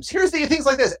euphemisms, here's the things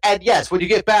like this. And yes, when you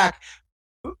get back,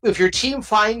 if your team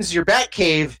finds your bat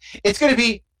cave, it's going to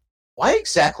be, why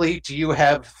exactly do you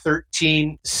have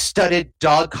 13 studded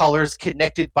dog collars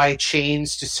connected by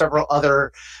chains to several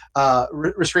other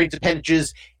restrained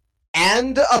appendages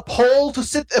and a pole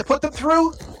to put them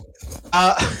through?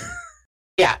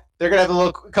 Yeah, they're going to have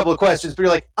a couple of questions, but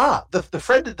you're like,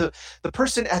 the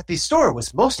person at the store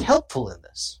was most helpful in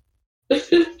this.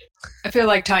 I feel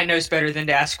like Ty knows better than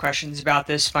to ask questions about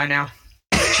this by now.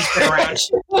 She's been around.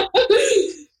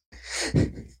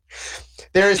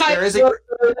 There is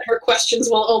her questions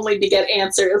will only beget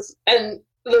answers, and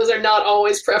those are not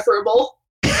always preferable.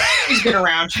 She's been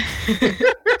around.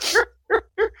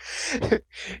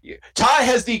 Ty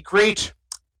has the great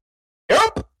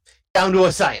down to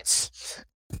a science.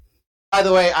 By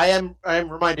the way, I am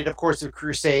reminded, of course, of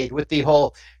Crusade with the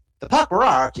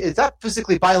pak'ma'ra. Is that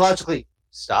physically, biologically?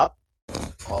 Stop.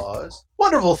 Pause.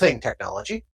 Wonderful thing,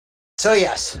 technology. So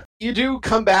yes, you do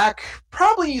come back.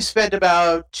 Probably you spent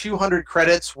about 200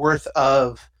 credits worth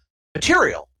of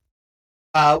material,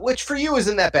 which for you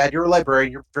isn't that bad. You're a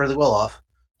librarian. You're fairly well off.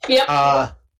 Yep.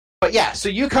 But yeah, so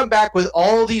you come back with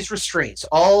all these restraints,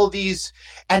 all these,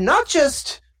 and not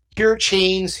just here are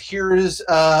chains, here's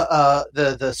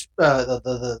the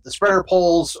spreader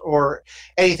poles or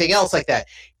anything else like that.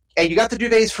 And you got the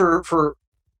duvets for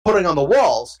putting on the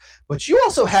walls, but you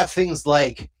also have things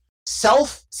like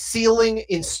self-sealing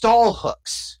install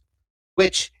hooks,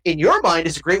 which in your mind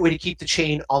is a great way to keep the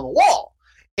chain on the wall.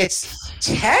 It's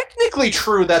technically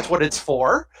true that's what it's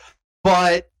for,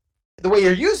 but the way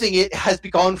you're using it has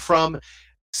gone from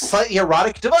slightly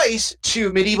erotic device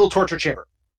to medieval torture chamber.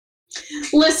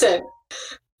 Listen,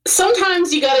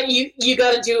 sometimes you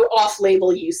gotta do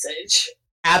off-label usage.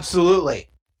 Absolutely.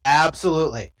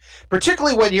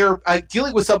 Particularly when you're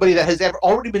dealing with somebody that has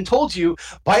already been told to you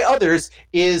by others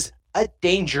is a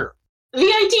danger.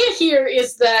 The idea here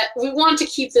is that we want to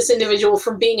keep this individual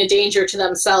from being a danger to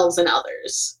themselves and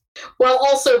others, while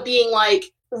also being, like,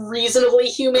 reasonably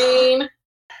humane.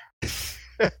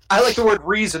 I like the word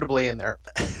reasonably in there.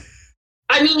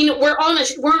 I mean, we're on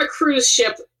a cruise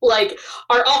ship, like,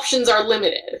 our options are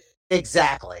limited.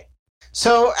 Exactly.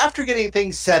 So after getting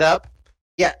things set up,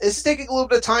 yeah, this is taking a little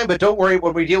bit of time, but don't worry,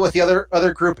 when we deal with the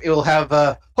other group, it will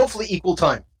have hopefully equal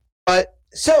time. But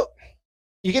so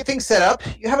you get things set up,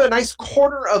 you have a nice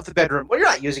corner of the bedroom. Well, you're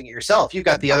not using it yourself. You've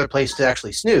got the other place to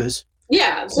actually snooze.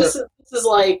 Yeah, this is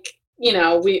like, you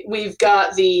know, we've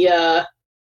got the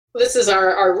this is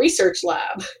our research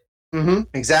lab. Mm-hmm,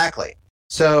 exactly.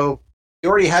 So you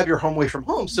already have your home away from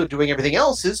home, so doing everything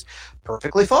else is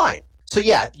perfectly fine. So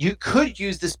yeah, you could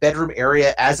use this bedroom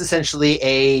area as essentially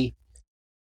a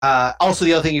also,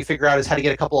 the other thing you figure out is how to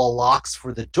get a couple of locks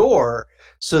for the door,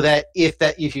 so that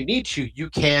if you need to, you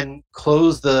can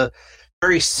close the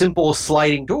very simple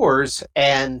sliding doors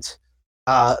and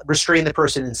restrain the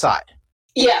person inside.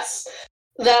 Yes,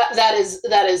 that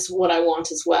is what I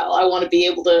want as well. I want to be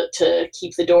able to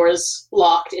keep the doors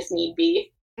locked if need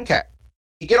be. Okay,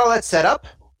 you get all that set up.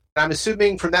 I'm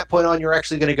assuming from that point on, you're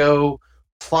actually going to go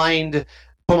find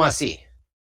TauMarie.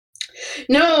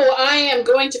 No, I am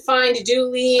going to find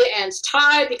Dooley and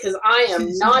Ty because I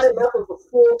am not enough of a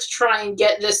fool to try and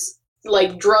get this,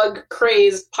 like,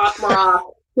 drug-crazed pak'ma'ra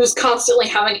who's constantly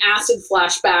having acid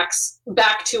flashbacks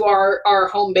back to our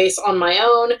home base on my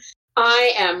own.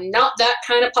 I am not that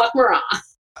kind of pak'ma'ra.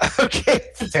 Okay,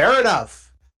 fair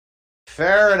enough.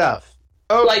 Okay.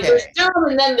 Like, there's dumb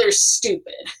and then there's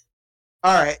stupid.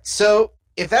 All right, so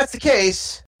if that's the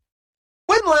case,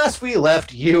 when last we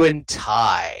left you and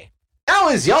Ty, now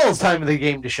is y'all's time of the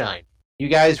game to shine. You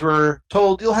guys were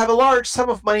told you'll have a large sum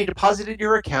of money deposited in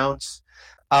your accounts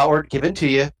or given to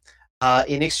you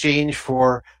in exchange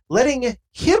for letting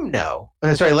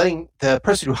letting the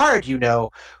person who hired you know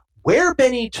where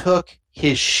Benny took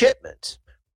his shipment,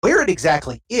 where it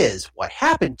exactly is, what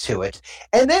happened to it,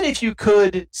 and then if you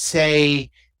could, say,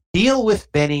 deal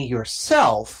with Benny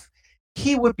yourself,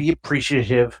 he would be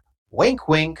appreciative, wink,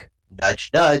 wink, nudge,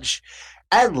 nudge,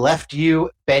 and left you,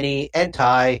 Benny and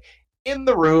Ty, in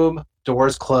the room,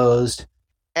 doors closed,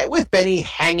 and with Benny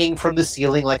hanging from the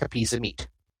ceiling like a piece of meat.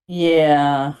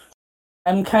 Yeah.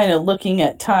 I'm kind of looking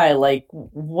at Ty like,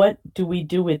 what do we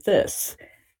do with this?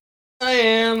 I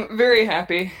am very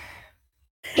happy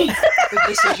with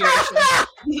this situation.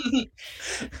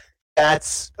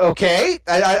 That's okay.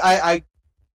 I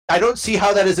don't see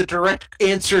how that is a direct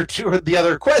answer to the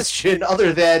other question,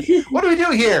 other than, what do we do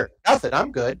here? Nothing,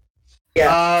 I'm good.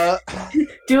 Yeah.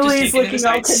 Dooley's Just taking looking the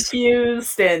all sights.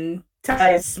 confused and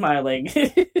Ty's smiling.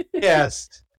 Yes.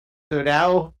 So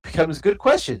now becomes good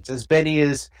questions, as Benny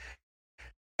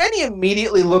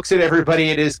immediately looks at everybody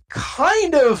and is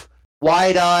kind of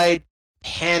wide-eyed,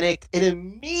 panicked, and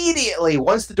immediately,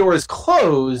 once the door is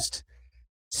closed,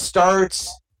 starts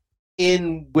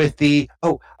in with the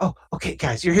okay,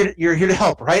 guys, you're here to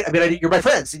help, right? I mean, you're my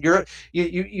friends, and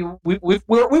we've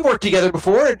worked together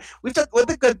before, and did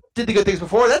the good things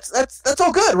before. That's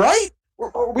all good, right?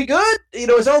 Are we good?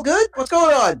 Is all good? What's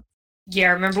going on? Yeah,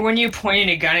 remember when you pointed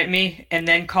a gun at me and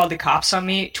then called the cops on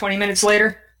me 20 minutes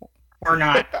later? We're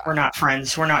not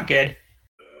friends. We're not good.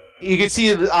 You can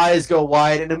see the eyes go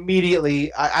wide, and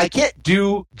immediately, I can't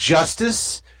do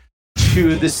justice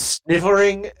to the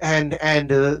sniffling and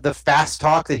the fast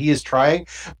talk that he is trying,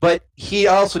 but he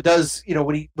also does,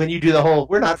 when you do the whole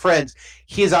 "we're not friends,"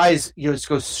 his eyes just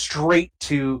go straight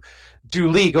to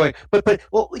Dooley, going, but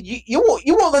well, you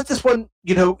won't let this one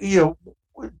do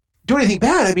anything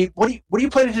bad. I mean, what are you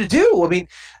planning to do?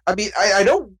 I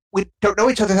know we don't know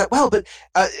each other that well, but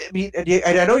and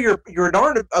I know you're an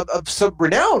Arn of some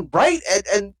renown, right?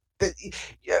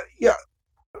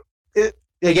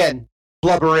 Again,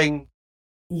 blubbering.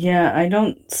 Yeah, I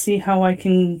don't see how I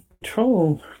can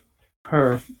control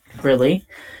her, really.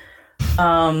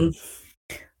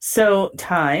 So,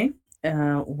 Ty,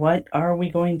 what are we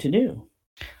going to do?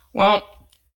 Well,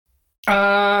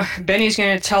 Benny's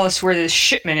going to tell us where this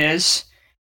shipment is,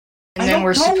 and then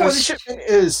we're supposed. I don't know where the shipment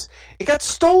is. It got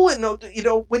stolen.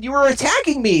 When you were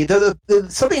attacking me,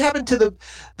 something happened to the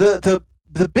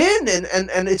bin,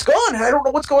 and it's gone. I don't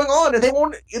know what's going on, and they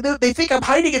won't. They think I'm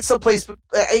hiding it someplace, but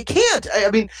I can't.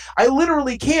 I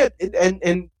literally can't.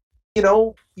 And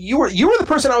you were the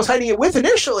person I was hiding it with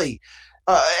initially,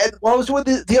 and while I was doing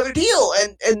the other deal,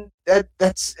 and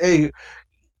that's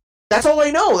all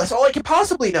I know. That's all I can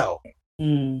possibly know.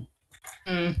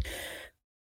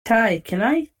 Ty, can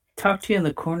I talk to you in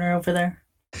the corner over there?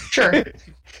 Sure.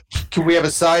 Can we have a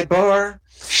sidebar?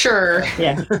 Sure.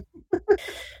 Yeah.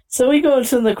 So we go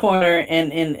to the corner,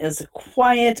 and in as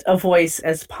quiet a voice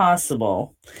as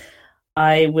possible,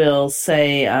 I will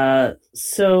say,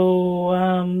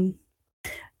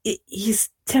 he's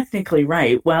technically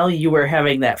right. While you were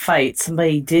having that fight,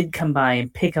 somebody did come by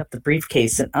and pick up the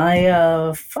briefcase, and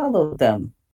I followed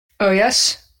them. Oh,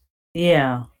 yes?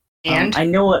 Yeah. And? I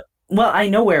know it. Well, I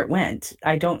know where it went.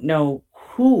 I don't know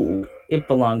who it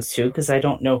belongs to, because I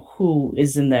don't know who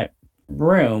is in that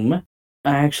room.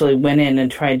 I actually went in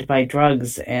and tried to buy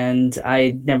drugs, and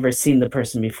I'd never seen the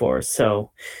person before,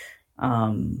 so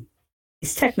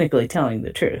he's technically telling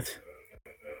the truth.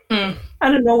 I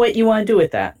don't know what you want to do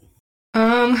with that.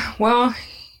 Well,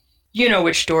 you know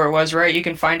which door it was, right? You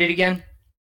can find it again?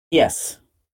 Yes.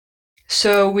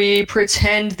 So we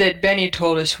pretend that Benny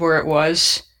told us where it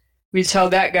was. We tell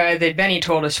that guy that Benny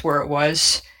told us where it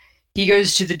was. He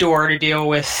goes to the door to deal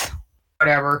with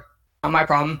whatever. Not my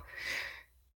problem.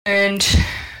 And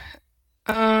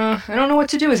I don't know what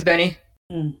to do with Benny.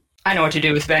 I know what to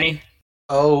do with Benny.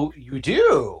 Oh, you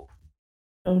do?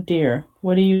 Oh dear.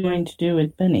 What are you going to do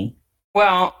with Benny?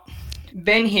 Well,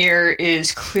 Ben here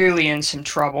is clearly in some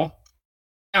trouble.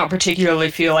 I don't particularly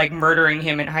feel like murdering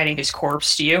him and hiding his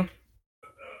corpse, do you?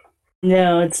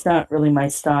 No, it's not really my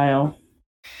style.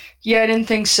 Yeah, I didn't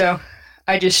think so.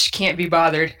 I just can't be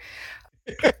bothered.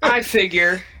 I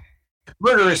figure...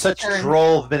 Murder is such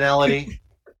droll banality.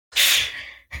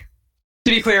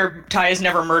 To be clear, Ty has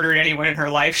never murdered anyone in her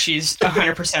life. She's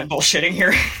 100% bullshitting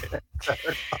here.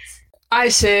 I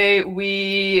say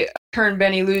we turn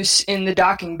Benny loose in the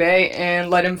docking bay and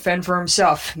let him fend for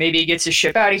himself. Maybe he gets his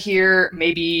ship out of here.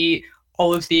 Maybe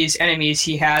all of these enemies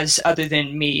he has, other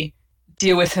than me,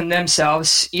 deal with him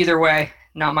themselves. Either way,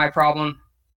 not my problem.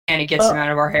 And it gets him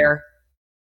out of our hair.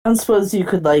 I suppose you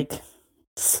could,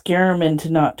 scare him into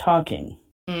not talking.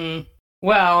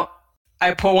 Well,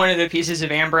 I pull one of the pieces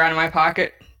of amber out of my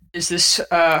pocket. Is this,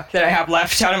 that I have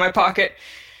left out of my pocket?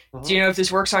 Do you know if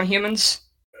this works on humans?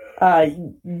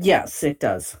 Yes, it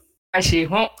does. I see.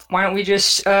 Well, why don't we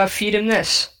just feed him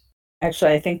this?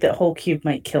 Actually, I think that whole cube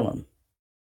might kill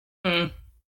him.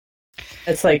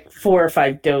 It's like 4 or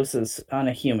 5 doses on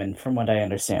a human, from what I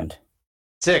understand.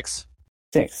 6.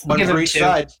 6. One Give for him each 2.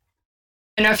 side.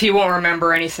 Enough he won't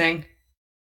remember anything,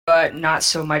 but not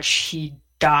so much he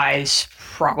dies,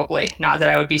 probably. Not that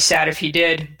I would be sad if he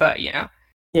did, but, Yeah.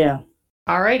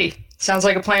 Alrighty. Sounds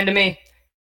like a plan to me.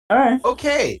 All right.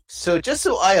 Okay, so just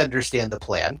so I understand the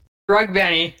plan. Drug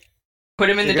Benny, put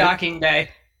him in the You're gonna- docking bay,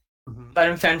 let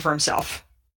him fend for himself.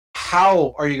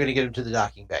 How are you going to get him to the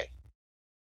docking bay?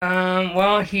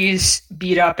 Well, he's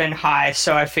beat up and high,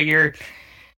 so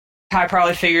Ty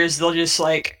probably figures they'll just,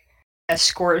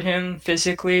 escort him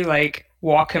physically,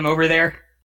 walk him over there.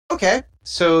 Okay,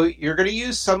 so you're going to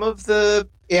use some of the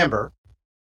amber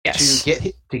Yes.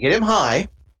 to get him high.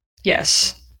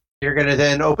 Yes. You're going to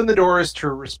then open the doors to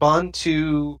respond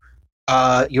to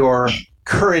your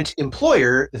current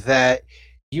employer that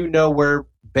you know where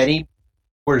Benny's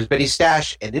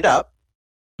stash ended up,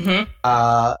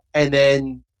 Mm-hmm. and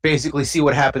then basically see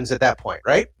what happens at that point,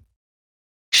 right?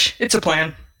 It's a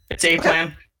plan. It's a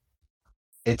plan.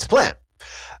 It's a plan.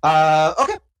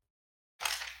 Okay.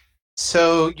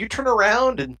 So you turn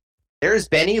around and there's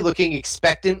Benny looking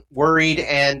expectant, worried,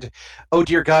 and, oh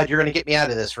dear God, you're going to get me out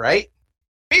of this, right?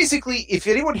 Basically, if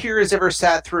anyone here has ever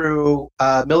sat through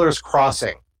Miller's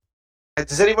Crossing,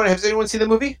 has anyone seen the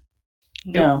movie?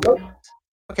 No.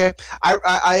 Okay,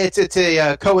 it's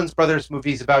a Coen's Brothers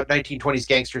movies about 1920s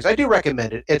gangsters. I do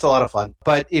recommend it. It's a lot of fun.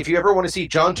 But if you ever want to see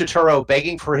John Turturro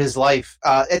begging for his life,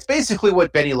 it's basically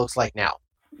what Benny looks like now.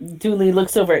 Dooley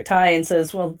looks over at Ty and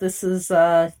says, well, this is,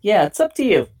 it's up to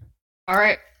you. All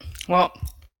right. Well,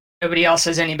 nobody else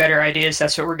has any better ideas.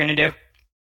 That's what we're going to do.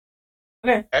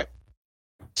 Okay.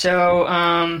 So,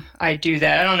 I do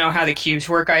that. I don't know how the cubes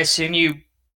work. I assume you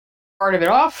part of it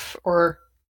off, or...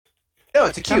 No,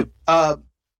 it's a cube.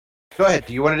 Go ahead.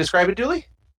 Do you want to describe it, Dooley?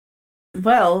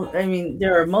 Well, I mean,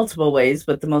 there are multiple ways,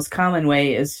 but the most common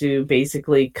way is to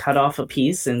basically cut off a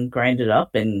piece and grind it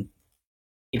up and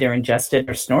either ingest it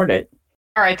or snort it.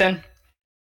 All right, then.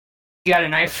 You got a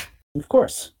knife? Of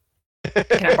course.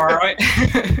 Can I borrow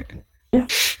it? Yeah.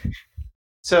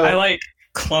 So I,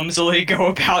 clumsily go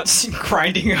about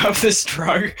grinding up this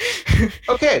drug.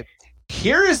 okay,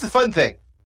 here is the fun thing.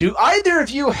 Do either of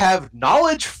you have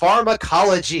knowledge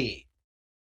pharmacology?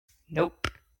 Nope.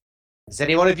 Does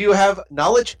any one of you have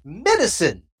knowledge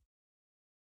medicine?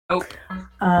 Nope.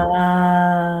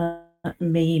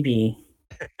 Maybe.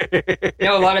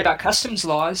 Know a lot about customs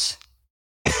laws.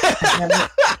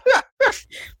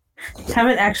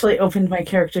 Haven't actually opened my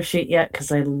character sheet yet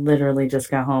because I literally just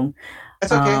got home.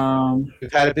 That's okay.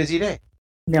 We've had a busy day.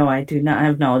 No, I do not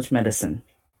have knowledge medicine.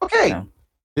 Okay. No.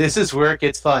 This is where it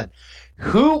gets fun.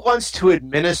 Who wants to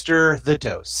administer the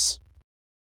dose?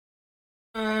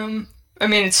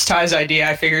 It's Ty's idea.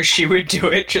 I figured she would do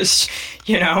it just,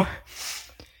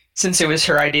 since it was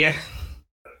her idea.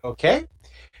 Okay.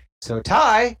 So,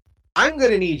 Ty, I'm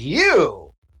going to need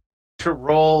you to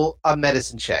roll a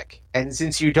medicine check. And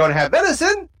since you don't have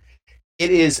medicine,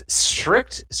 it is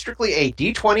strictly a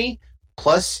D20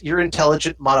 plus your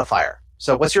intelligent modifier.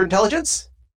 So, what's your intelligence?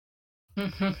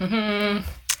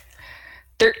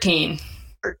 13.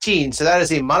 13. So that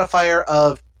is a modifier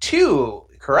of 2,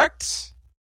 correct?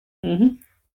 Mm-hmm.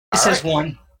 It says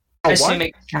 1. Oh, I assume 1?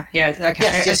 it, yeah, okay.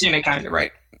 Yes, I assume it kind of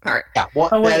right. All right. Yeah, one,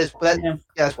 Oh, wait.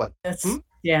 that's 1. That's,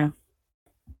 yeah.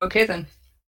 Okay, then.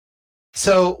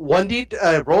 So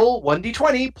roll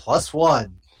 1d20 plus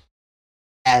 1.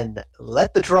 And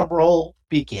let the drum roll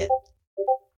begin.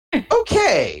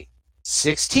 Okay.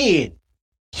 16.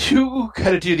 You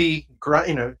gotta do the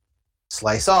grind,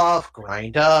 slice off,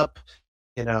 grind up,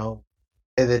 and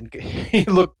then you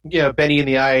look, Benny in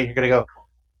the eye, and you're gonna go,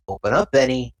 open up,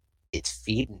 Benny. It's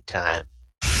feeding time.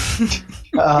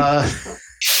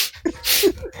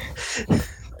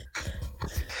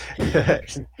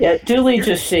 Yeah, Dooley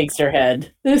just shakes her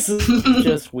head. This is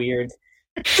just weird.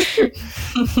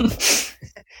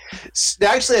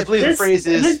 Actually, I believe the phrase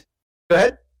is... Go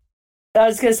ahead. I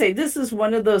was going to say, this is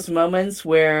one of those moments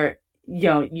where,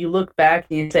 you look back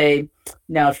and you say,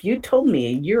 now, if you told me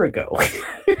a year ago.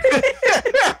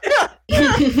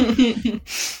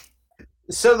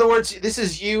 So, in other words, this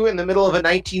is you in the middle of a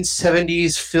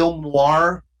 1970s film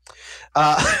noir.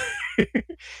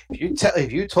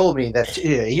 If you told me that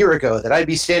a year ago that I'd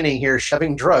be standing here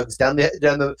shoving drugs down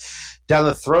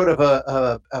the throat of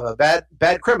a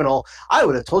bad criminal, I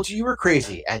would have told you were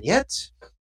crazy. And yet,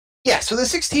 yeah. So the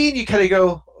 16, you kind of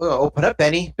go, open up,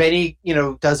 Benny. Benny,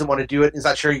 doesn't want to do it. He's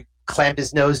not sure. He clamped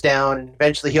his nose down, and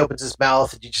eventually he opens his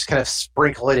mouth, and you just kind of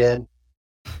sprinkle it in.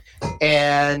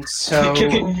 And so,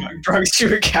 giving drugs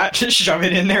to a cat, just shove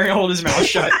it in there and hold his mouth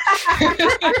shut.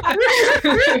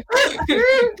 Again,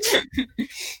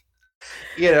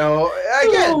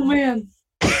 Oh, man.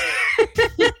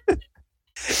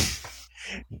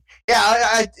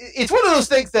 Yeah, it's one of those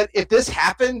things that if this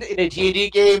happened in a D&D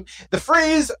game, the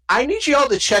phrase, I need you all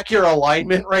to check your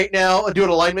alignment right now and do an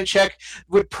alignment check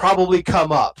would probably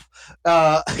come up.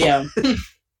 Yeah.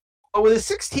 But with a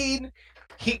 16,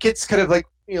 he gets kind of like,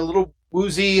 a little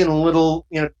woozy and a little,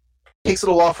 takes a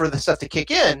little while for the stuff to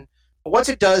kick in. But once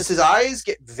it does, his eyes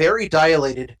get very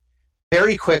dilated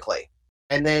very quickly.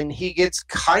 And then he gets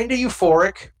kind of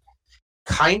euphoric,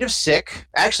 kind of sick,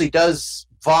 actually does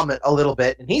vomit a little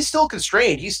bit, and he's still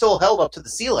constrained. He's still held up to the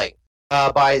ceiling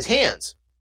by his hands.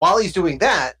 While he's doing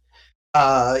that,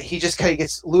 he just kind of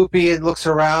gets loopy and looks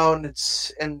around,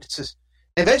 and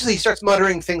eventually he starts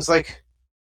muttering things like,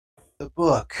 "The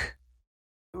book.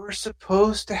 You were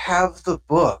supposed to have the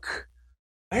book.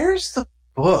 Where's the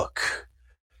book?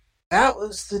 That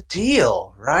was the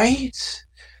deal, right?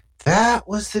 That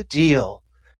was the deal.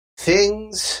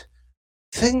 Things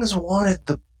wanted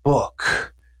the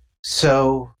book.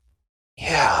 So,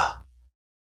 yeah.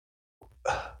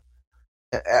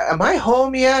 Am I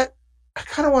home yet? I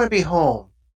kind of want to be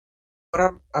home, but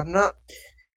I'm not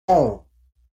home.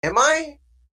 Am I?"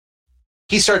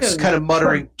 He starts kind of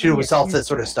muttering to himself that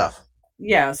sort of stuff.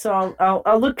 Yeah, so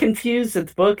I'll look confused at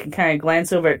the book and kind of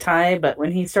glance over at Ty, but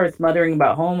when he starts muttering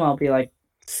about home, I'll be like,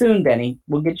 "Soon, Benny.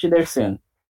 We'll get you there soon."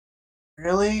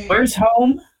 Really? Where's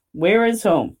home? Where is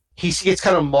home? He gets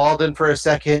kind of maudlin for a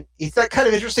second. It's that kind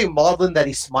of interesting maudlin that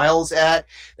he smiles at,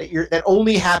 that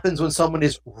only happens when someone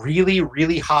is really,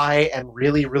 really high and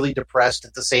really, really depressed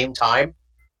at the same time.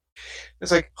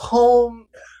 It's like, home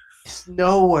is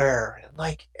nowhere, and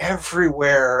like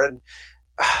everywhere. And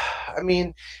I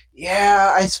mean,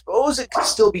 yeah, I suppose it could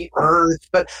still be Earth,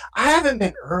 but I haven't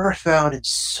been Earthbound in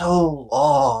so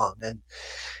long. And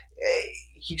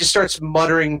he just starts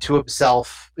muttering to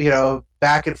himself,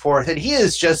 back and forth, and he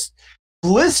is just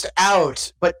blissed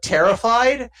out but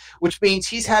terrified, which means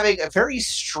he's having a very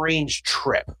strange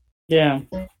trip. Yeah.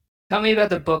 Tell me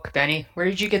about the book, Benny. Where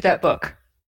did you get that book?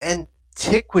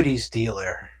 Antiquities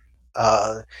dealer.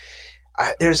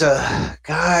 There's a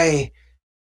guy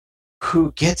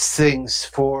who gets things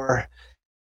for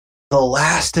the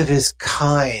last of his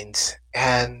kind,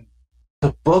 and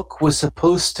the book was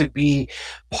supposed to be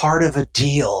part of a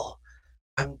deal.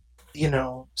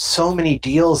 So many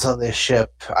deals on this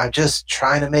ship. I'm just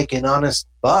trying to make an honest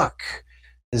buck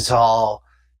is all.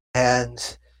 And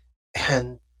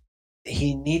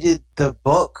he needed the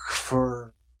book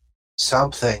for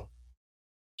something.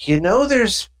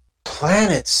 There's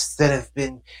planets that have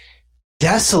been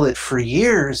desolate for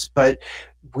years, but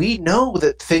we know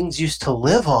that things used to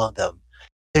live on them.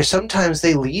 Sometimes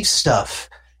they leave stuff,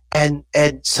 and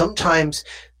sometimes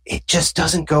it just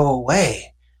doesn't go away.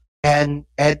 And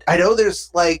I know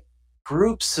there's like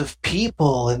groups of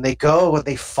people, and they go and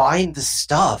they find the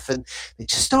stuff, and they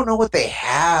just don't know what they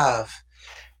have.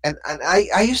 And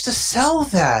I used to sell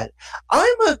that.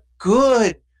 I'm a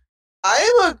good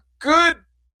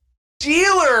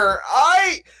dealer.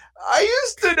 I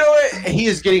used to know it. And he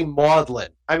is getting maudlin.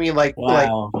 I mean,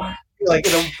 wow. like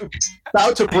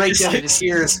about to break down into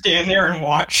tears. Stand there and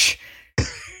watch.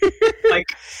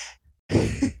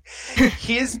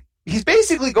 He's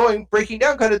basically breaking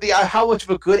down kind of how much of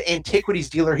a good antiquities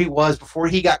dealer he was before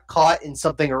he got caught in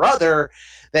something or other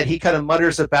that he kind of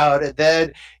mutters about, and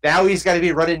then now he's got to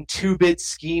be running 2-bit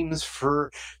schemes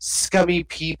for scummy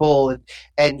people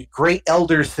and great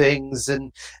elder things,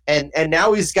 and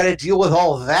now he's got to deal with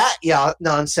all that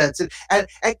nonsense, and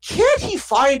can't he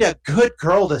find a good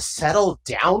girl to settle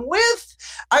down with?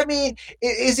 I mean,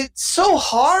 is it so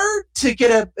hard to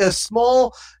get a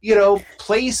small,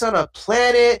 place on a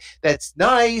planet that's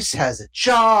nice, has a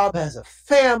job, has a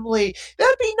family?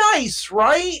 That'd be nice,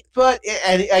 right? But,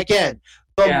 and again,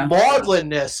 the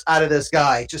maudlinness out of this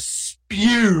guy just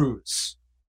spews.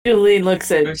 Julie looks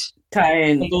at Ty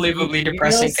and unbelievably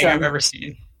depressing thing I've ever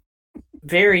seen.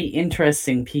 Very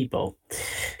interesting people.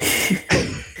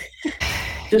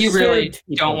 You really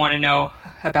don't want to know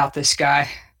about this guy.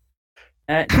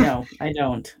 No, I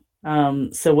don't.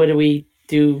 So what do we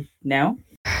do now?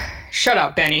 Shut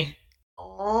up, Benny.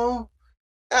 Oh,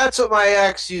 that's what my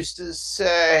ex used to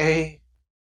say.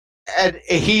 And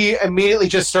he immediately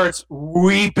just starts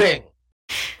weeping.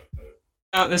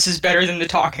 Oh, this is better than the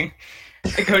talking.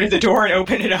 I go to the door and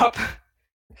open it up.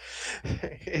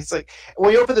 It's like,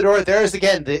 when you open the door, there's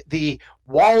again the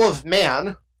wall of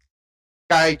man.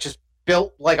 Guy just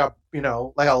built like a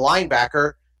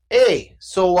linebacker. Hey,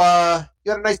 so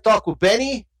you got a nice talk with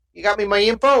Benny? You got me my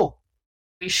info?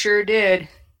 We sure did.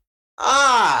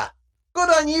 Ah, good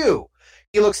on you.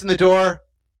 He looks in the door.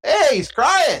 Hey, he's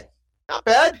crying. Not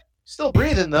bad. Still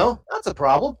breathing, though. That's a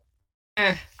problem.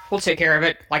 we'll take care of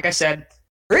it. Like I said.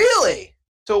 Really?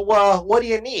 So, what do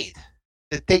you need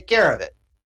to take care of it?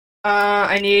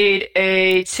 I need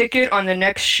a ticket on the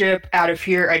next ship out of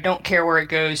here. I don't care where it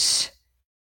goes.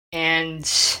 And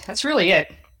that's really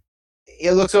it. He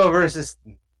looks over and says,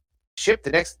 ship,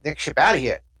 the next ship out of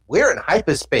here. We're in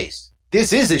hyperspace.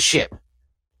 This is a ship.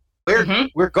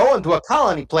 We're going to a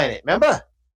colony planet, remember?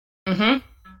 Mm-hmm.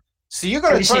 So you're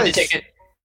going to try need a ticket.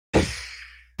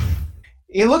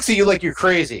 He looks at you like you're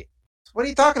crazy. What are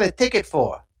you talking a ticket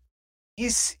for? He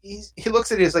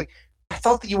looks at you, he's like, I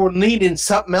thought that you were needing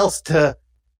something else to,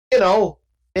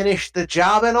 finish the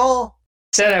job and all.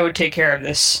 Said I would take care of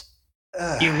this.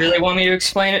 You really want me to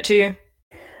explain it to you?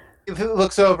 If he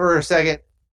looks over a second,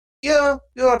 yeah,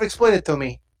 you don't have to explain it to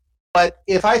me. But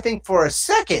if I think for a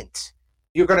second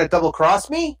you're going to double-cross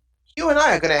me, you and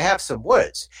I are going to have some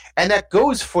words. And that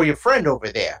goes for your friend over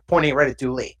there, pointing right at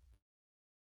Dooley.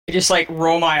 I just,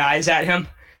 roll my eyes at him.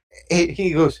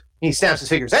 He goes, he snaps his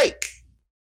fingers. Hey,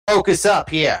 focus up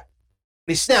here.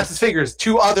 He snaps his fingers.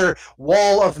 Two other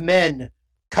wall of men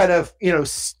kind of,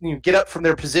 get up from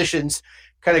their positions,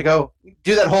 kind of go,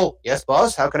 do that whole, yes,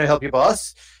 boss, how can I help you,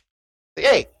 boss?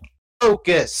 Hey,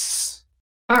 focus.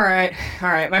 All right.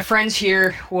 My friends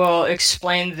here will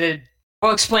explain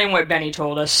what Benny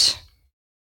told us.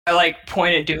 I,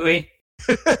 point at Dewey.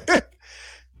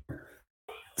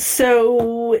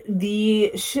 So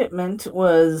the shipment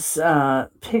was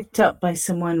picked up by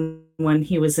someone when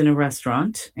he was in a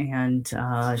restaurant, and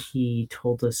he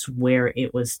told us where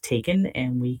it was taken,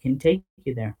 and we can take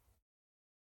you there.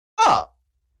 Oh,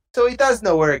 so he does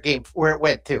know where it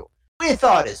went to. We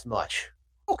thought as much.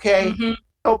 Okay,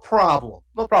 no problem.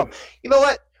 You know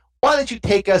what? Why don't you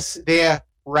take us there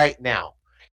right now?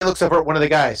 He looks over at one of the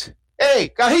guys.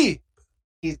 Hey, Gahi!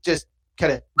 He just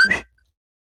kind of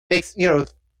makes,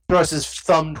 thrusts his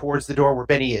thumb towards the door where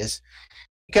Benny is.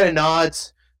 He kind of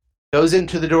nods, goes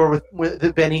into the door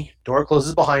with Benny. Door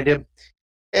closes behind him,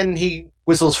 and he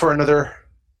whistles for another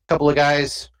couple of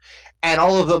guys, and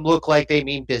all of them look like they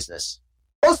mean business.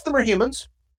 Most of them are humans.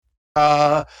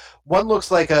 One looks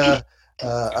like a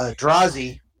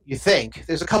Drazi, you think.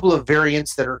 There's a couple of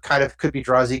variants that are could be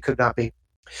Drazi, could not be.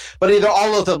 But either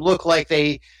all of them look like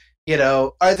they,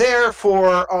 are there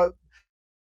for...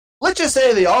 let's just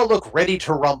say they all look ready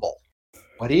to rumble.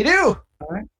 What do you do? All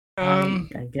right.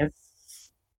 I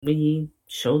guess we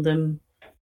show them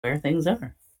where things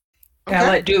are. Okay. I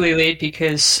let Dooley lead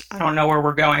because I don't know where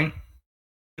we're going.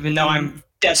 Even though I'm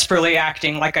desperately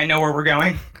acting like I know where we're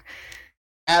going.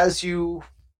 As you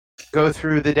go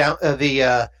through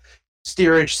the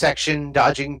steerage section,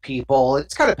 dodging people,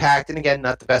 it's kind of packed, and again,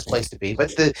 not the best place to be.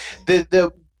 But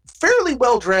the fairly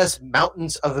well-dressed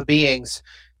mountains of beings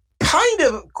kind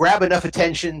of grab enough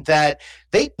attention that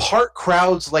they part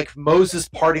crowds like Moses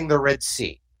parting the Red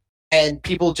Sea. And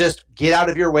people just get out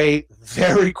of your way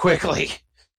very quickly.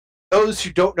 Those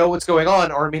who don't know what's going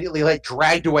on are immediately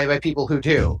dragged away by people who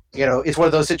do. It's one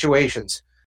of those situations.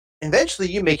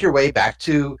 Eventually, you make your way back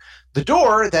to the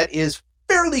door that is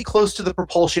fairly close to the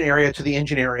propulsion area, to the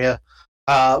engine area,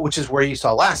 which is where you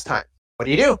saw last time. What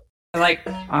do you do? I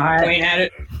point at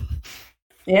it.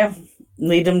 Yeah,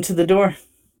 lead them to the door.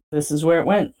 This is where it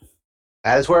went.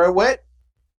 That is where it went?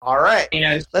 All right. He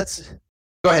knows. Let's...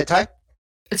 Go ahead, Ty.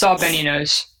 It's all Benny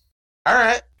knows. All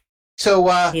right. So,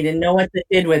 he didn't know what they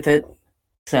did with it.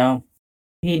 So,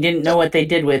 he didn't know what they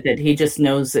did with it. He just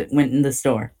knows it went in the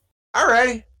store. All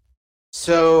right.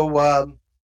 So,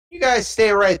 you guys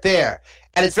stay right there.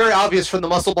 And it's very obvious from the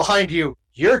muscle behind you,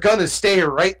 you're gonna stay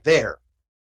right there.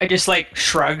 I just,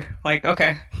 shrug.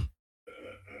 Okay.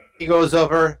 He goes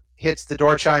over, hits the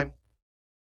door chime.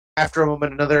 After a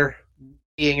moment, another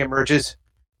being emerges.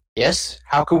 Yes,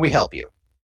 how can we help you?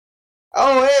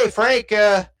 Oh, hey, Frank,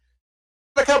 a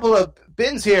couple of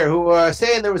bins here who are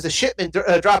saying there was a shipment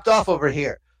dropped off over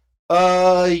here.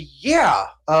 Yeah,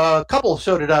 a couple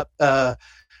showed it up. A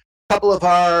couple of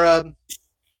our,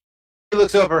 he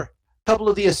looks over, a couple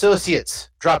of the associates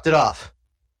dropped it off.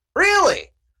 Really?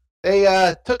 They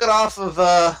took it off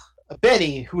of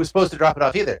Benny, who was supposed to drop it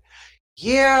off either.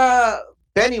 Yeah,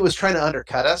 Benny was trying to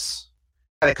undercut us.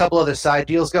 Had a couple other side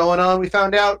deals going on, we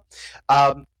found out.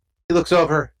 He looks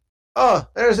over. Oh,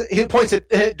 he points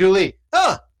at Dooley.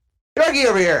 Oh, Druggy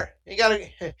over here. You got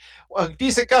a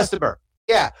decent customer.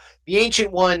 Yeah, the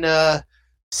Ancient One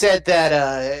said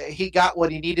that he got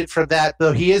what he needed from that,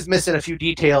 though he is missing a few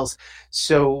details.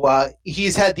 So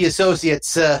he's had the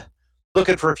associates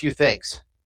looking for a few things.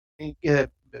 The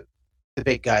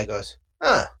big guy goes,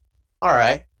 all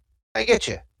right, I get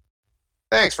you.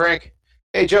 Thanks, Frank.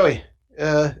 Hey, Joey,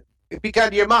 be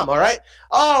kind to your mom, all right?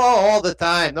 Oh, all the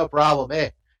time, no problem.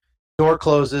 Hey, Door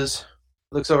closes.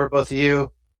 Looks over at both of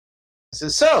you.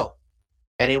 Says, so,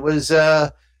 and he was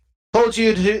told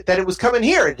you that it was coming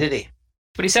here, did he?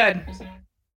 What he said.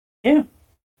 Yeah.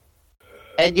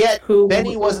 And yet,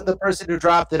 Benny wasn't the person who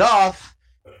dropped it off.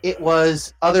 It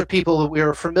was other people that we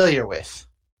were familiar with.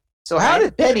 So how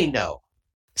did Benny know?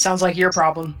 Sounds like your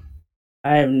problem.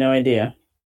 I have no idea.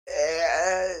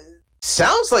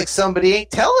 Sounds like somebody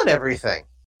ain't telling everything.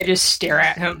 I just stare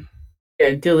at him.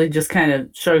 Yeah, Dilly just kind of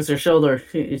shrugs her shoulder.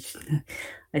 There's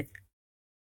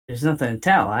nothing to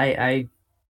tell. I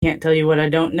can't tell you what I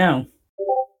don't know.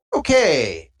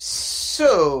 Okay,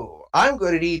 so I'm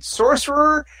going to need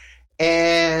Sorcerer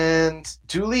and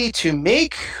Dooley to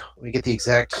make... Let me get the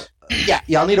exact... Yeah,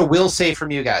 I'll need a will save from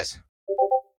you guys.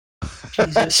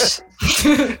 Jesus.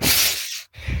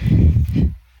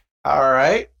 All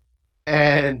right.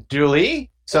 And Dooley.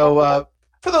 So,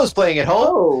 for those playing at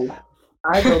home... Oh,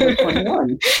 I rolled a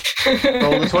 21.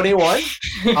 Roll a 21.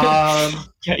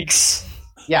 Yikes.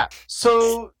 Yeah.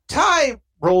 So Ty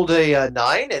rolled a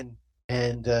 9,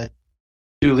 and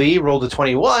Dooley rolled a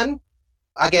 21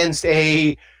 against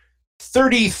a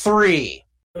 33.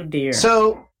 Oh dear.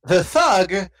 So the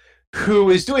thug, who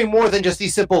is doing more than just the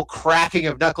simple cracking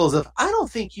of knuckles of, I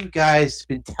don't think you guys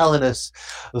been telling us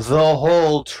the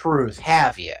whole truth,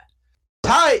 have you?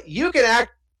 Ty, you can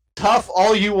act tough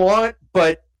all you want,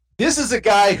 but this is a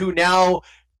guy who now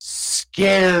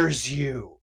scares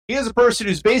you. He is a person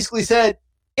who's basically said,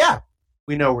 yeah,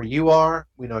 we know where you are.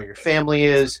 We know where your family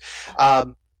is.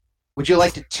 Would you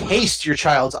like to taste your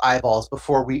child's eyeballs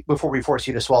before we force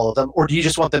you to swallow them, or do you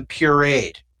just want them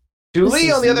pureed?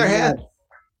 Dooley, on the other hand,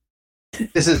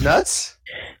 this is nuts.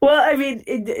 Well, I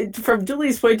mean, from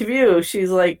Dooley's point of view, she's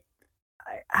like,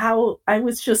 how I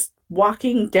was just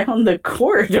walking down the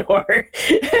corridor.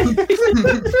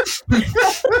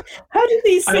 How did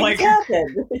these things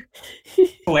happen?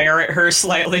 Glare at her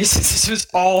slightly since this was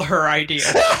all her idea.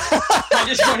 I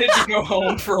just wanted to go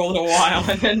home for a little while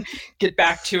and then get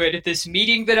back to it at this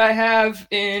meeting that I have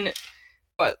in,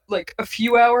 a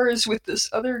few hours with this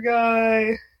other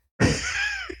guy.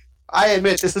 I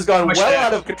admit this has gone well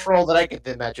out of control that I can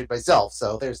imagine myself,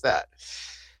 so there's that.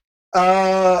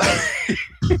 I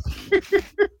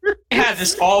had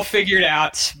this all figured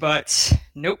out, but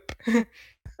nope.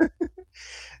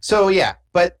 So yeah,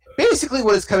 but basically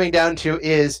what it's coming down to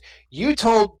is you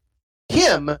told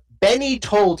him, Benny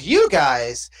told you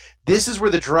guys, this is where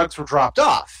the drugs were dropped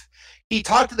off. He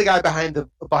talked to the guy behind the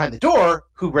door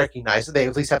who recognized it. They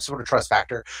at least have some sort of trust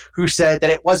factor, who said that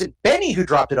it wasn't Benny who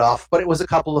dropped it off, but it was a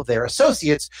couple of their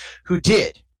associates who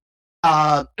did.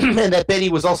 And that Benny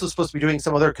was also supposed to be doing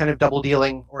some other kind of double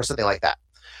dealing or something like that.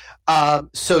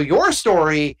 So your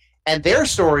story and their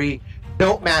story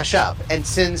don't mash up. And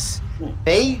since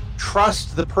they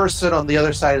trust the person on the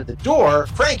other side of the door,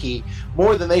 Frankie,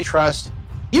 more than they trust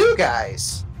you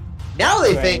guys, now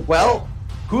they think, well,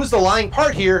 who's the lying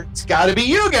part here? It's got to be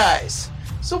you guys.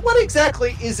 So what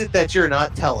exactly is it that you're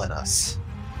not telling us?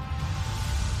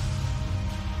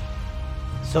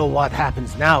 So what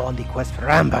happens now on the quest for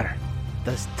Amber?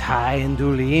 Does Ty and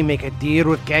Dooley make a deal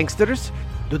with gangsters?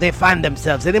 Do they find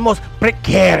themselves in a most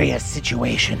precarious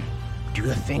situation? Do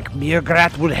you think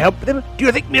Mrr'gar'rat will help them? Do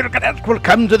you think Mrr'gar'rat will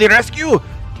come to the rescue?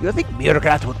 Do you think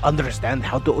Mrr'gar'rat would understand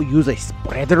how to use a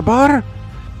spreader bar?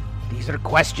 These are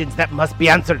questions that must be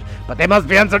answered, but they must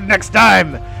be answered next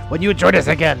time when you join us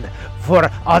again for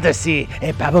Odyssey,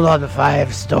 a Babylon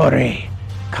 5 story.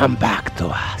 Come back to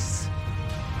us.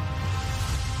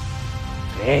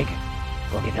 Greg,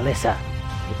 go get Alyssa.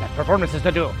 We've got performances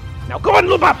to do. Now go and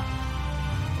loop up!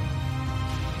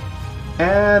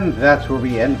 And that's where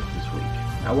we end this week.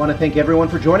 I want to thank everyone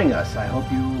for joining us. I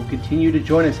hope you will continue to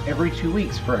join us every 2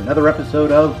 weeks for another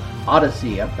episode of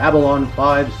Odyssey, a Babylon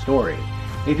 5 story.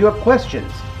 If you have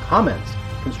questions, comments,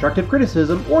 constructive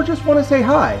criticism, or just want to say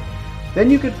hi, then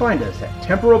you can find us at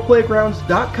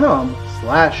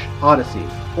temporalplaygrounds.com/Odyssey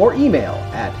or email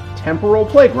at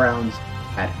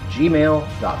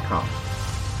temporalplaygrounds@gmail.com.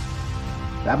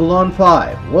 Babylon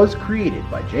 5 was created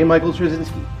by J. Michael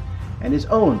Straczynski and is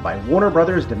owned by Warner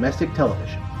Brothers Domestic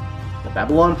Television. The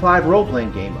Babylon 5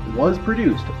 role-playing game was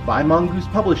produced by Mongoose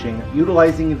Publishing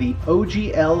utilizing the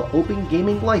OGL Open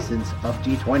Gaming license of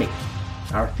D20.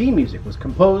 Our theme music was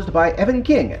composed by Evan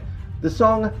King. The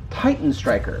song Titan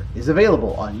Striker is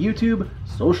available on YouTube,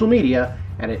 social media,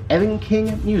 and at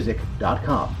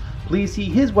evankingmusic.com. Please see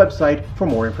his website for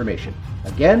more information.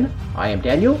 Again, I am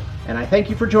Daniel, and I thank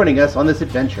you for joining us on this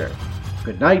adventure.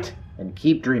 Good night, and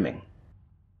keep dreaming.